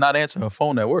can't even not answer her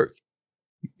phone at work.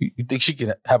 You think she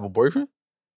can have a boyfriend?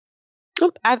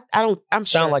 I don't. I'm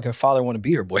sound sure. like her father want to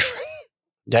be her boyfriend.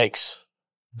 Yikes.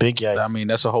 Big yikes. I mean,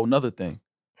 that's a whole nother thing.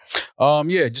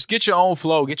 Yeah, just get your own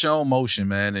flow, get your own motion,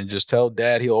 man, and just tell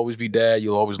dad he'll always be dad.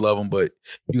 You'll always love him, but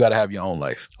you got to have your own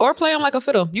life. Or play him like a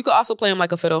fiddle. You could also play him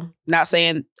like a fiddle. Not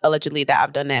saying allegedly that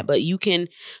I've done that, but you can.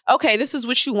 Okay, this is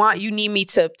what you want. You need me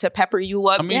to pepper you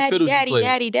up. How many fiddles daddy, you play?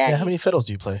 daddy. Yeah, how many fiddles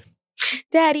do you play?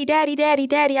 Daddy.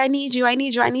 I need you.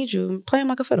 Play him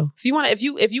like a fiddle.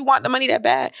 If you want the money that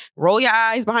bad, roll your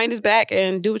eyes behind his back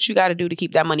and do what you got to do to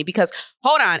keep that money. Because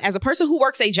hold on, as a person who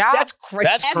works a job, that's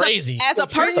crazy. As a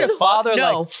person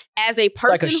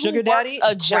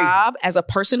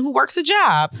who works a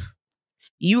job,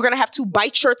 you're going to have to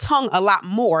bite your tongue a lot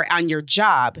more on your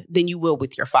job than you will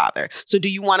with your father. So do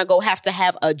you want to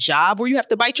have a job where you have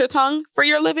to bite your tongue for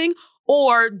your living?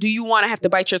 Or do you want to have to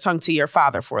bite your tongue to your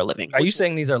father for a living? Are you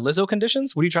saying these are Lizzo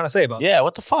conditions? What are you trying to say about that? Yeah,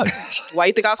 what the fuck? Why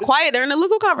you think I was quiet during the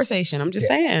Lizzo conversation? I'm just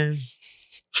saying.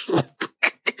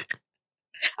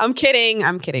 I'm kidding,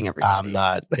 everybody. I'm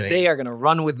not kidding. They are going to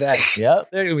run with that.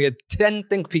 Yep. There are going to be 10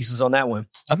 think pieces on that one.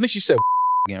 I think she said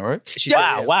again, right?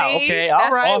 Wow, okay,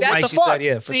 all right. That's the fuck. Said,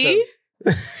 yeah, for See?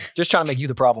 Sure. Just trying to make you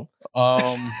the problem.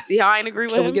 See how I ain't agree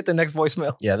with him? Can we get the next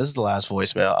voicemail? Yeah, this is the last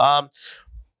voicemail.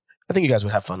 I think you guys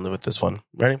would have fun with this one.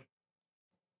 Ready?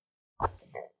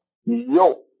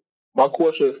 Yo, my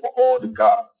question is for all the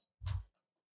guys.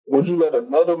 Would you let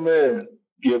another man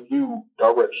give you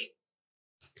direction?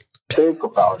 Think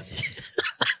about it.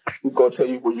 He's going to tell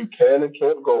you where you can and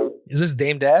can't go. Is this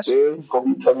Dame Dash? Then he's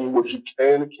going to be telling you what you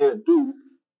can and can't do.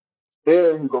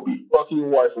 Then he's going to be fucking your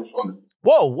wife in front of you.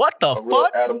 Whoa, what the A real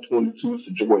fuck? Adam 22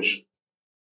 situation.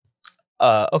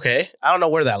 Okay. I don't know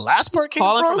where that last part came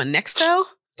Calling from. from a Nextel?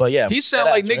 But yeah. He sound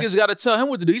like niggas got to tell him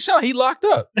what to do. He sound like he locked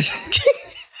up.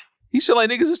 He sound like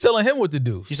niggas was telling him what to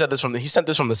do. He sent this from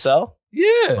the cell?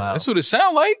 Yeah, Wow. that's what it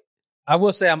sound like. I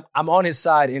will say I'm on his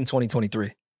side in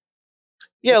 2023.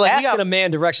 Yeah, like asking a man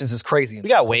directions is crazy. We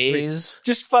got Waze.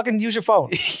 Just fucking use your phone.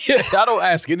 Yeah, I don't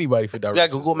ask anybody for directions. We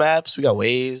got Google Maps. We got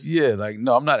Waze. Yeah, like,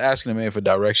 no, I'm not asking a man for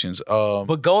directions.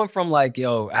 But going from like,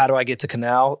 yo, how do I get to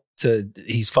Canal to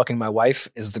he's fucking my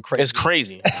wife is the crazy. It's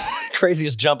crazy.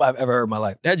 craziest jump I've ever heard in my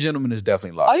life. That gentleman is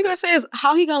definitely locked. All you gotta say is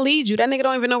how he gonna lead you. That nigga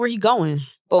don't even know where he going.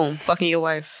 Boom, fucking your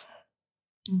wife.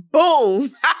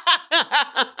 Boom.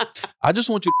 I just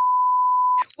want you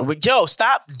Yo,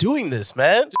 stop doing this,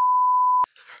 man.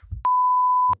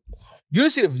 You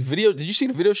didn't see the video? Did you see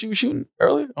the video she was shooting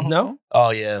earlier? No. Oh,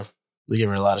 yeah. We give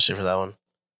her a lot of shit for that one.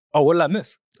 Oh, what did I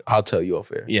miss? I'll tell you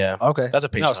off air. Yeah. Okay. That's a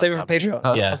Patreon. No, save it for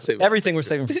Patreon. Yeah. Everything we're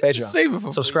saving for Patreon. Save it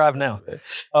for Subscribe now.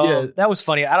 Yeah. That was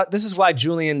funny. This is why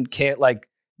Julian can't like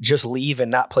just leave and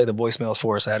not play the voicemails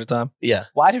for us ahead of time. Yeah.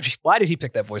 Why did he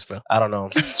pick that voicemail? I don't know.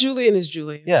 Julian is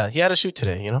Julian. Yeah, he had a shoot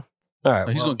today, you know? All right.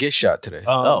 He's going to get shot today.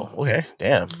 Okay.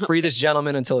 Damn. Free this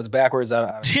gentleman until it's backwards.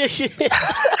 I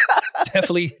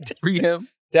definitely Free him.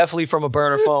 Definitely from a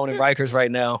burner phone in Rikers right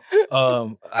now.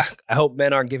 I hope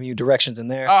men aren't giving you directions in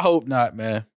there. I hope not,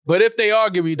 man. But if they are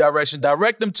giving you directions,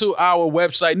 direct them to our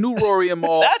website, New Rory and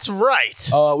Mall. That's right.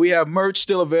 We have merch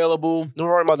still available.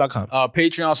 NewRoryMall.com.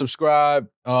 Patreon, subscribe.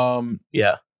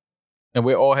 Yeah. And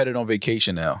we're all headed on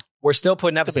vacation now. We're still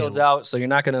putting episodes out, so you're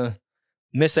not going to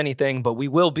miss anything, but we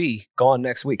will be gone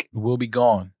next week. We'll be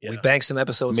gone. We banked some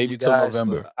episodes Maybe for you guys, till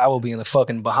November. but I will be in the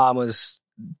fucking Bahamas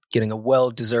getting a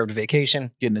well-deserved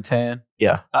vacation. Getting a tan.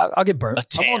 Yeah. I'll get burnt.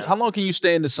 How long can you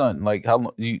stay in the sun? Like how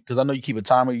long? Because I know you keep a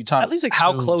timer. You time At least like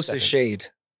How 2 close seconds. is shade?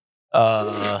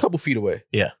 a couple feet away.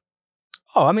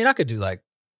 Oh, I mean, I could do like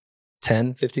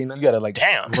 10, 15 minutes. You gotta like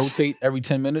Damn. rotate every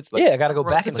 10 minutes. Like, Yeah, I got to go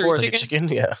back and rotisserie forth. chicken? Chicken,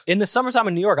 yeah. In the summertime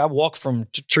in New York, I walk from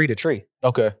tree to tree.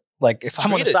 Okay. Like if I'm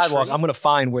on Tree the to sidewalk, tree? I'm going to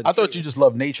find where the I thought tree you is. just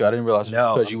loved nature. I didn't realize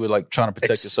No. because you were like trying to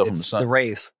protect yourself from the It's sun. the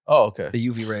rays, Oh, okay. the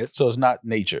UV rays. So it's not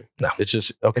nature. No. It's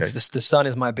just okay. It's the sun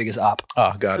is my biggest op.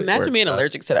 Got it. Imagine Word. being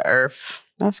allergic to the earth.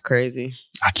 That's crazy.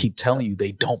 I keep telling you,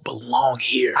 they don't belong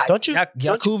here. Don't you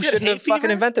Yakub get shouldn't hay have fucking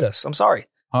fever? invented us. I'm sorry.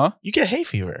 You get hay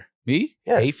fever. Me?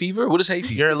 Yeah. Hay fever? What is hay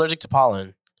fever? You're allergic to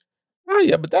pollen. Oh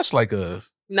yeah, but that's like a.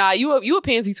 Nah, you a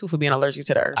pansy too for being allergic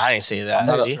to the earth. I didn't say that.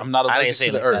 I'm not I allergic didn't say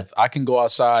to the like earth. I can go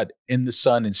outside in the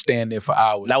sun and stand there for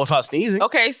hours. Not without sneezing.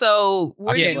 Okay, so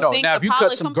where do you think now the if you pollen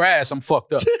cut some comes grass, I'm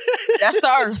fucked up. from? That's the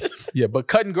earth. Yeah, but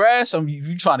cutting grass,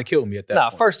 you trying to kill me at that Nah,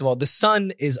 point. first of all, the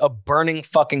sun is a burning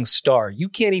fucking star. You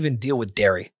can't even deal with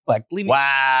dairy. Like, leave me.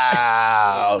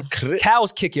 Wow.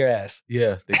 Cows kick your ass.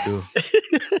 Yeah, they do.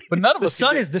 But none of The us.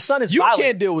 sun is You violent.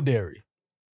 can't deal with dairy.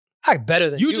 I better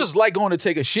than you. You just like going to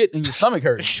take a shit and your stomach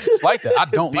hurts. Like that. I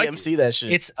don't like it. BMC that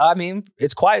shit.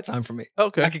 It's quiet time for me.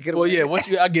 Okay. I could get well, away.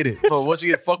 yeah, I get it. So once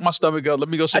you get fuck my stomach up, let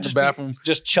me go sit in the just be bathroom.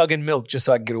 Just chugging milk just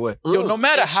so I can get away. Yo, no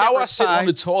matter And how I shepherd's sit pie. on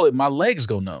the toilet, my legs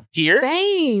go numb. Here?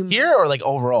 Same. Here or like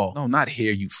overall? No, not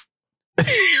here, you.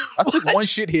 I took one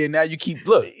shit here. Now you keep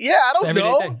look. Yeah, I don't Everyday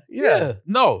know. thing. Yeah.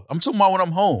 No, I'm talking about when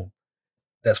I'm home.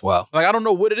 That's wild. Like I don't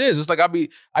know what it is. It's like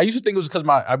I used to think it was because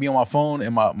I be on my phone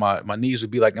and my knees would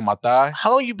be like in my thigh.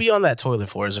 How long you be on that toilet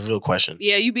for is a real question.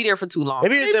 Yeah, you be there for too long.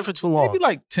 Maybe you're there for too long. Maybe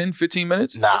like 10, 15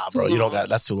 minutes. Nah, That's too bro, you don't long. got.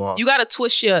 That's too long. You got to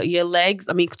twist your legs.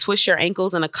 twist your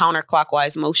ankles in a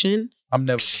counterclockwise motion. I'm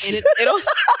never. And it'll.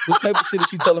 What type of shit is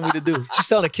she telling me to do? She's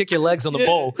telling to kick your legs on the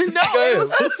bowl. No, Go ahead. it was,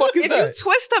 What the fuck is if that? you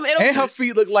twist them, it'll. And her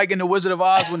feet look like in the Wizard of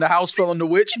Oz when the house fell on the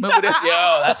witch. Remember that?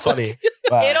 Yo, that's funny.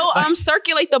 Wow. It'll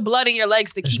circulate the blood in your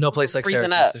legs to There's keep no place like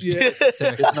freezing Syracuse. up. There's no place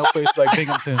like There's no place like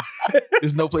Syracuse. Binghamton.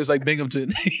 There's no place like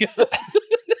Binghamton.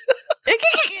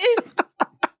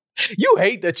 You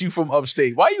hate that you from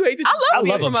upstate. Why you hate that? I love I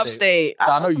being love from upstate.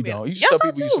 upstate. I know love you being- don't. You should Yes, tell I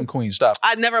people you do. from Queens. Stop.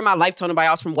 I never in my life told nobody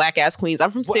I was from whack ass Queens.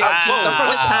 I'm from Syracuse. I'm from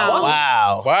the town.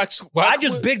 Wow. Why I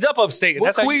just bigged up upstate. And What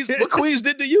that's how you Queens? What Queens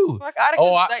did to you? Fuck outta Oh,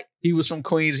 here. I- Like, He was from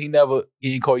Queens. He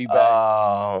didn't call you back. Oh.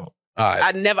 All right.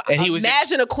 I never. And he was-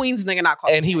 imagine a Queens nigga not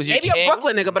calling. And he was your maybe king? a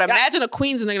Brooklyn nigga, but imagine a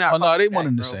Queens nigga not. Oh no, calling they back, one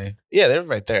and the bro. same. Yeah, they're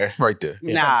right there. Right there.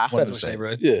 Nah. One and the That's what same. they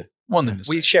read. Yeah, one and the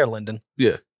same. We share Linden.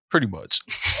 Yeah, pretty much.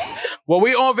 Well,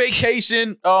 we on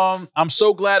vacation. I'm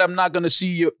so glad I'm not gonna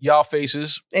see y'all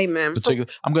faces. Amen.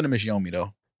 Particularly, I'm gonna miss Yomi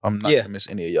though. I'm not Yeah. gonna miss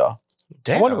any of y'all.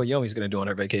 Damn. I wonder what Yomi's going to do on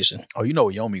her vacation. Oh, you know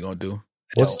what Yomi gonna do?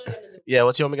 What's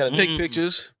Yomi gonna Take do?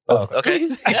 pictures. Oh, Okay. Yeah,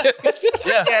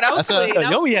 that was That's a- clean. That was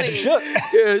Yomi had you clean. shook.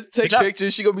 Yeah, take job.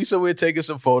 pictures. She gonna be somewhere taking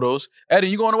some photos. Eddie,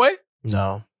 you going away?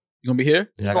 No. You gonna be here?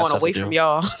 Yeah, I got Going stuff away to do. from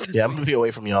y'all. Yeah, I'm gonna be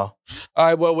away from y'all. All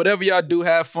right. Well, whatever y'all do,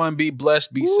 have fun. Be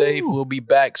blessed. Be safe. We'll be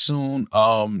back soon.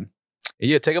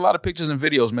 Yeah, take a lot of pictures and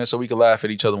videos, man, so we can laugh at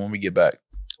each other when we get back.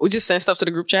 We just send stuff to the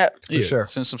group chat. For sure.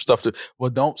 Send some stuff to. Well,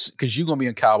 don't because you're gonna be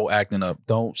in Cabo acting up.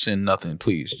 Don't send nothing,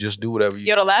 please. Just do whatever you.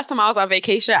 Yo, the last time I was on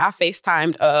vacation, I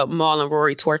FaceTimed Maul and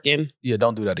Rory twerking. Yeah,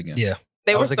 don't do that again. Yeah.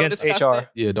 They I were was so against disgusting. HR.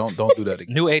 Yeah, don't do that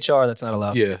again. New HR, that's not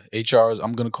allowed. Yeah, HR's.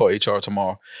 I'm gonna call HR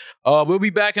tomorrow. We'll be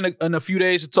back in a few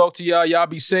days to talk to y'all. Y'all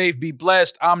be safe, be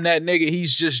blessed. I'm that nigga.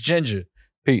 He's just Ginger.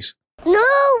 Peace. New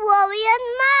Rory and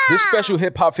Mom. This special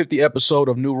Hip Hop 50 episode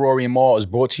of New Rory and Mal is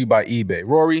brought to you by eBay.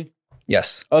 Rory?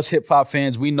 Yes. Us hip hop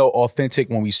fans, we know authentic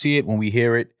when we see it, when we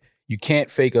hear it. You can't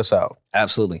fake us out.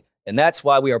 Absolutely. And that's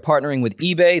why we are partnering with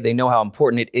eBay. They know how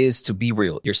important it is to be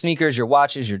real. Your sneakers, your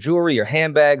watches, your jewelry, your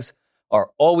handbags are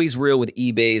always real with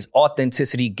eBay's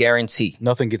authenticity guarantee.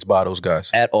 Nothing gets by those guys.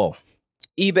 At all.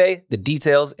 eBay, the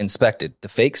details inspected, the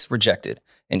fakes rejected.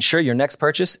 Ensure your next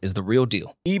purchase is the real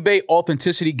deal. eBay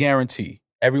authenticity guarantee.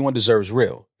 Everyone deserves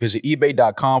real. Visit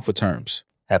ebay.com for terms.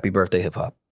 Happy birthday, hip hop.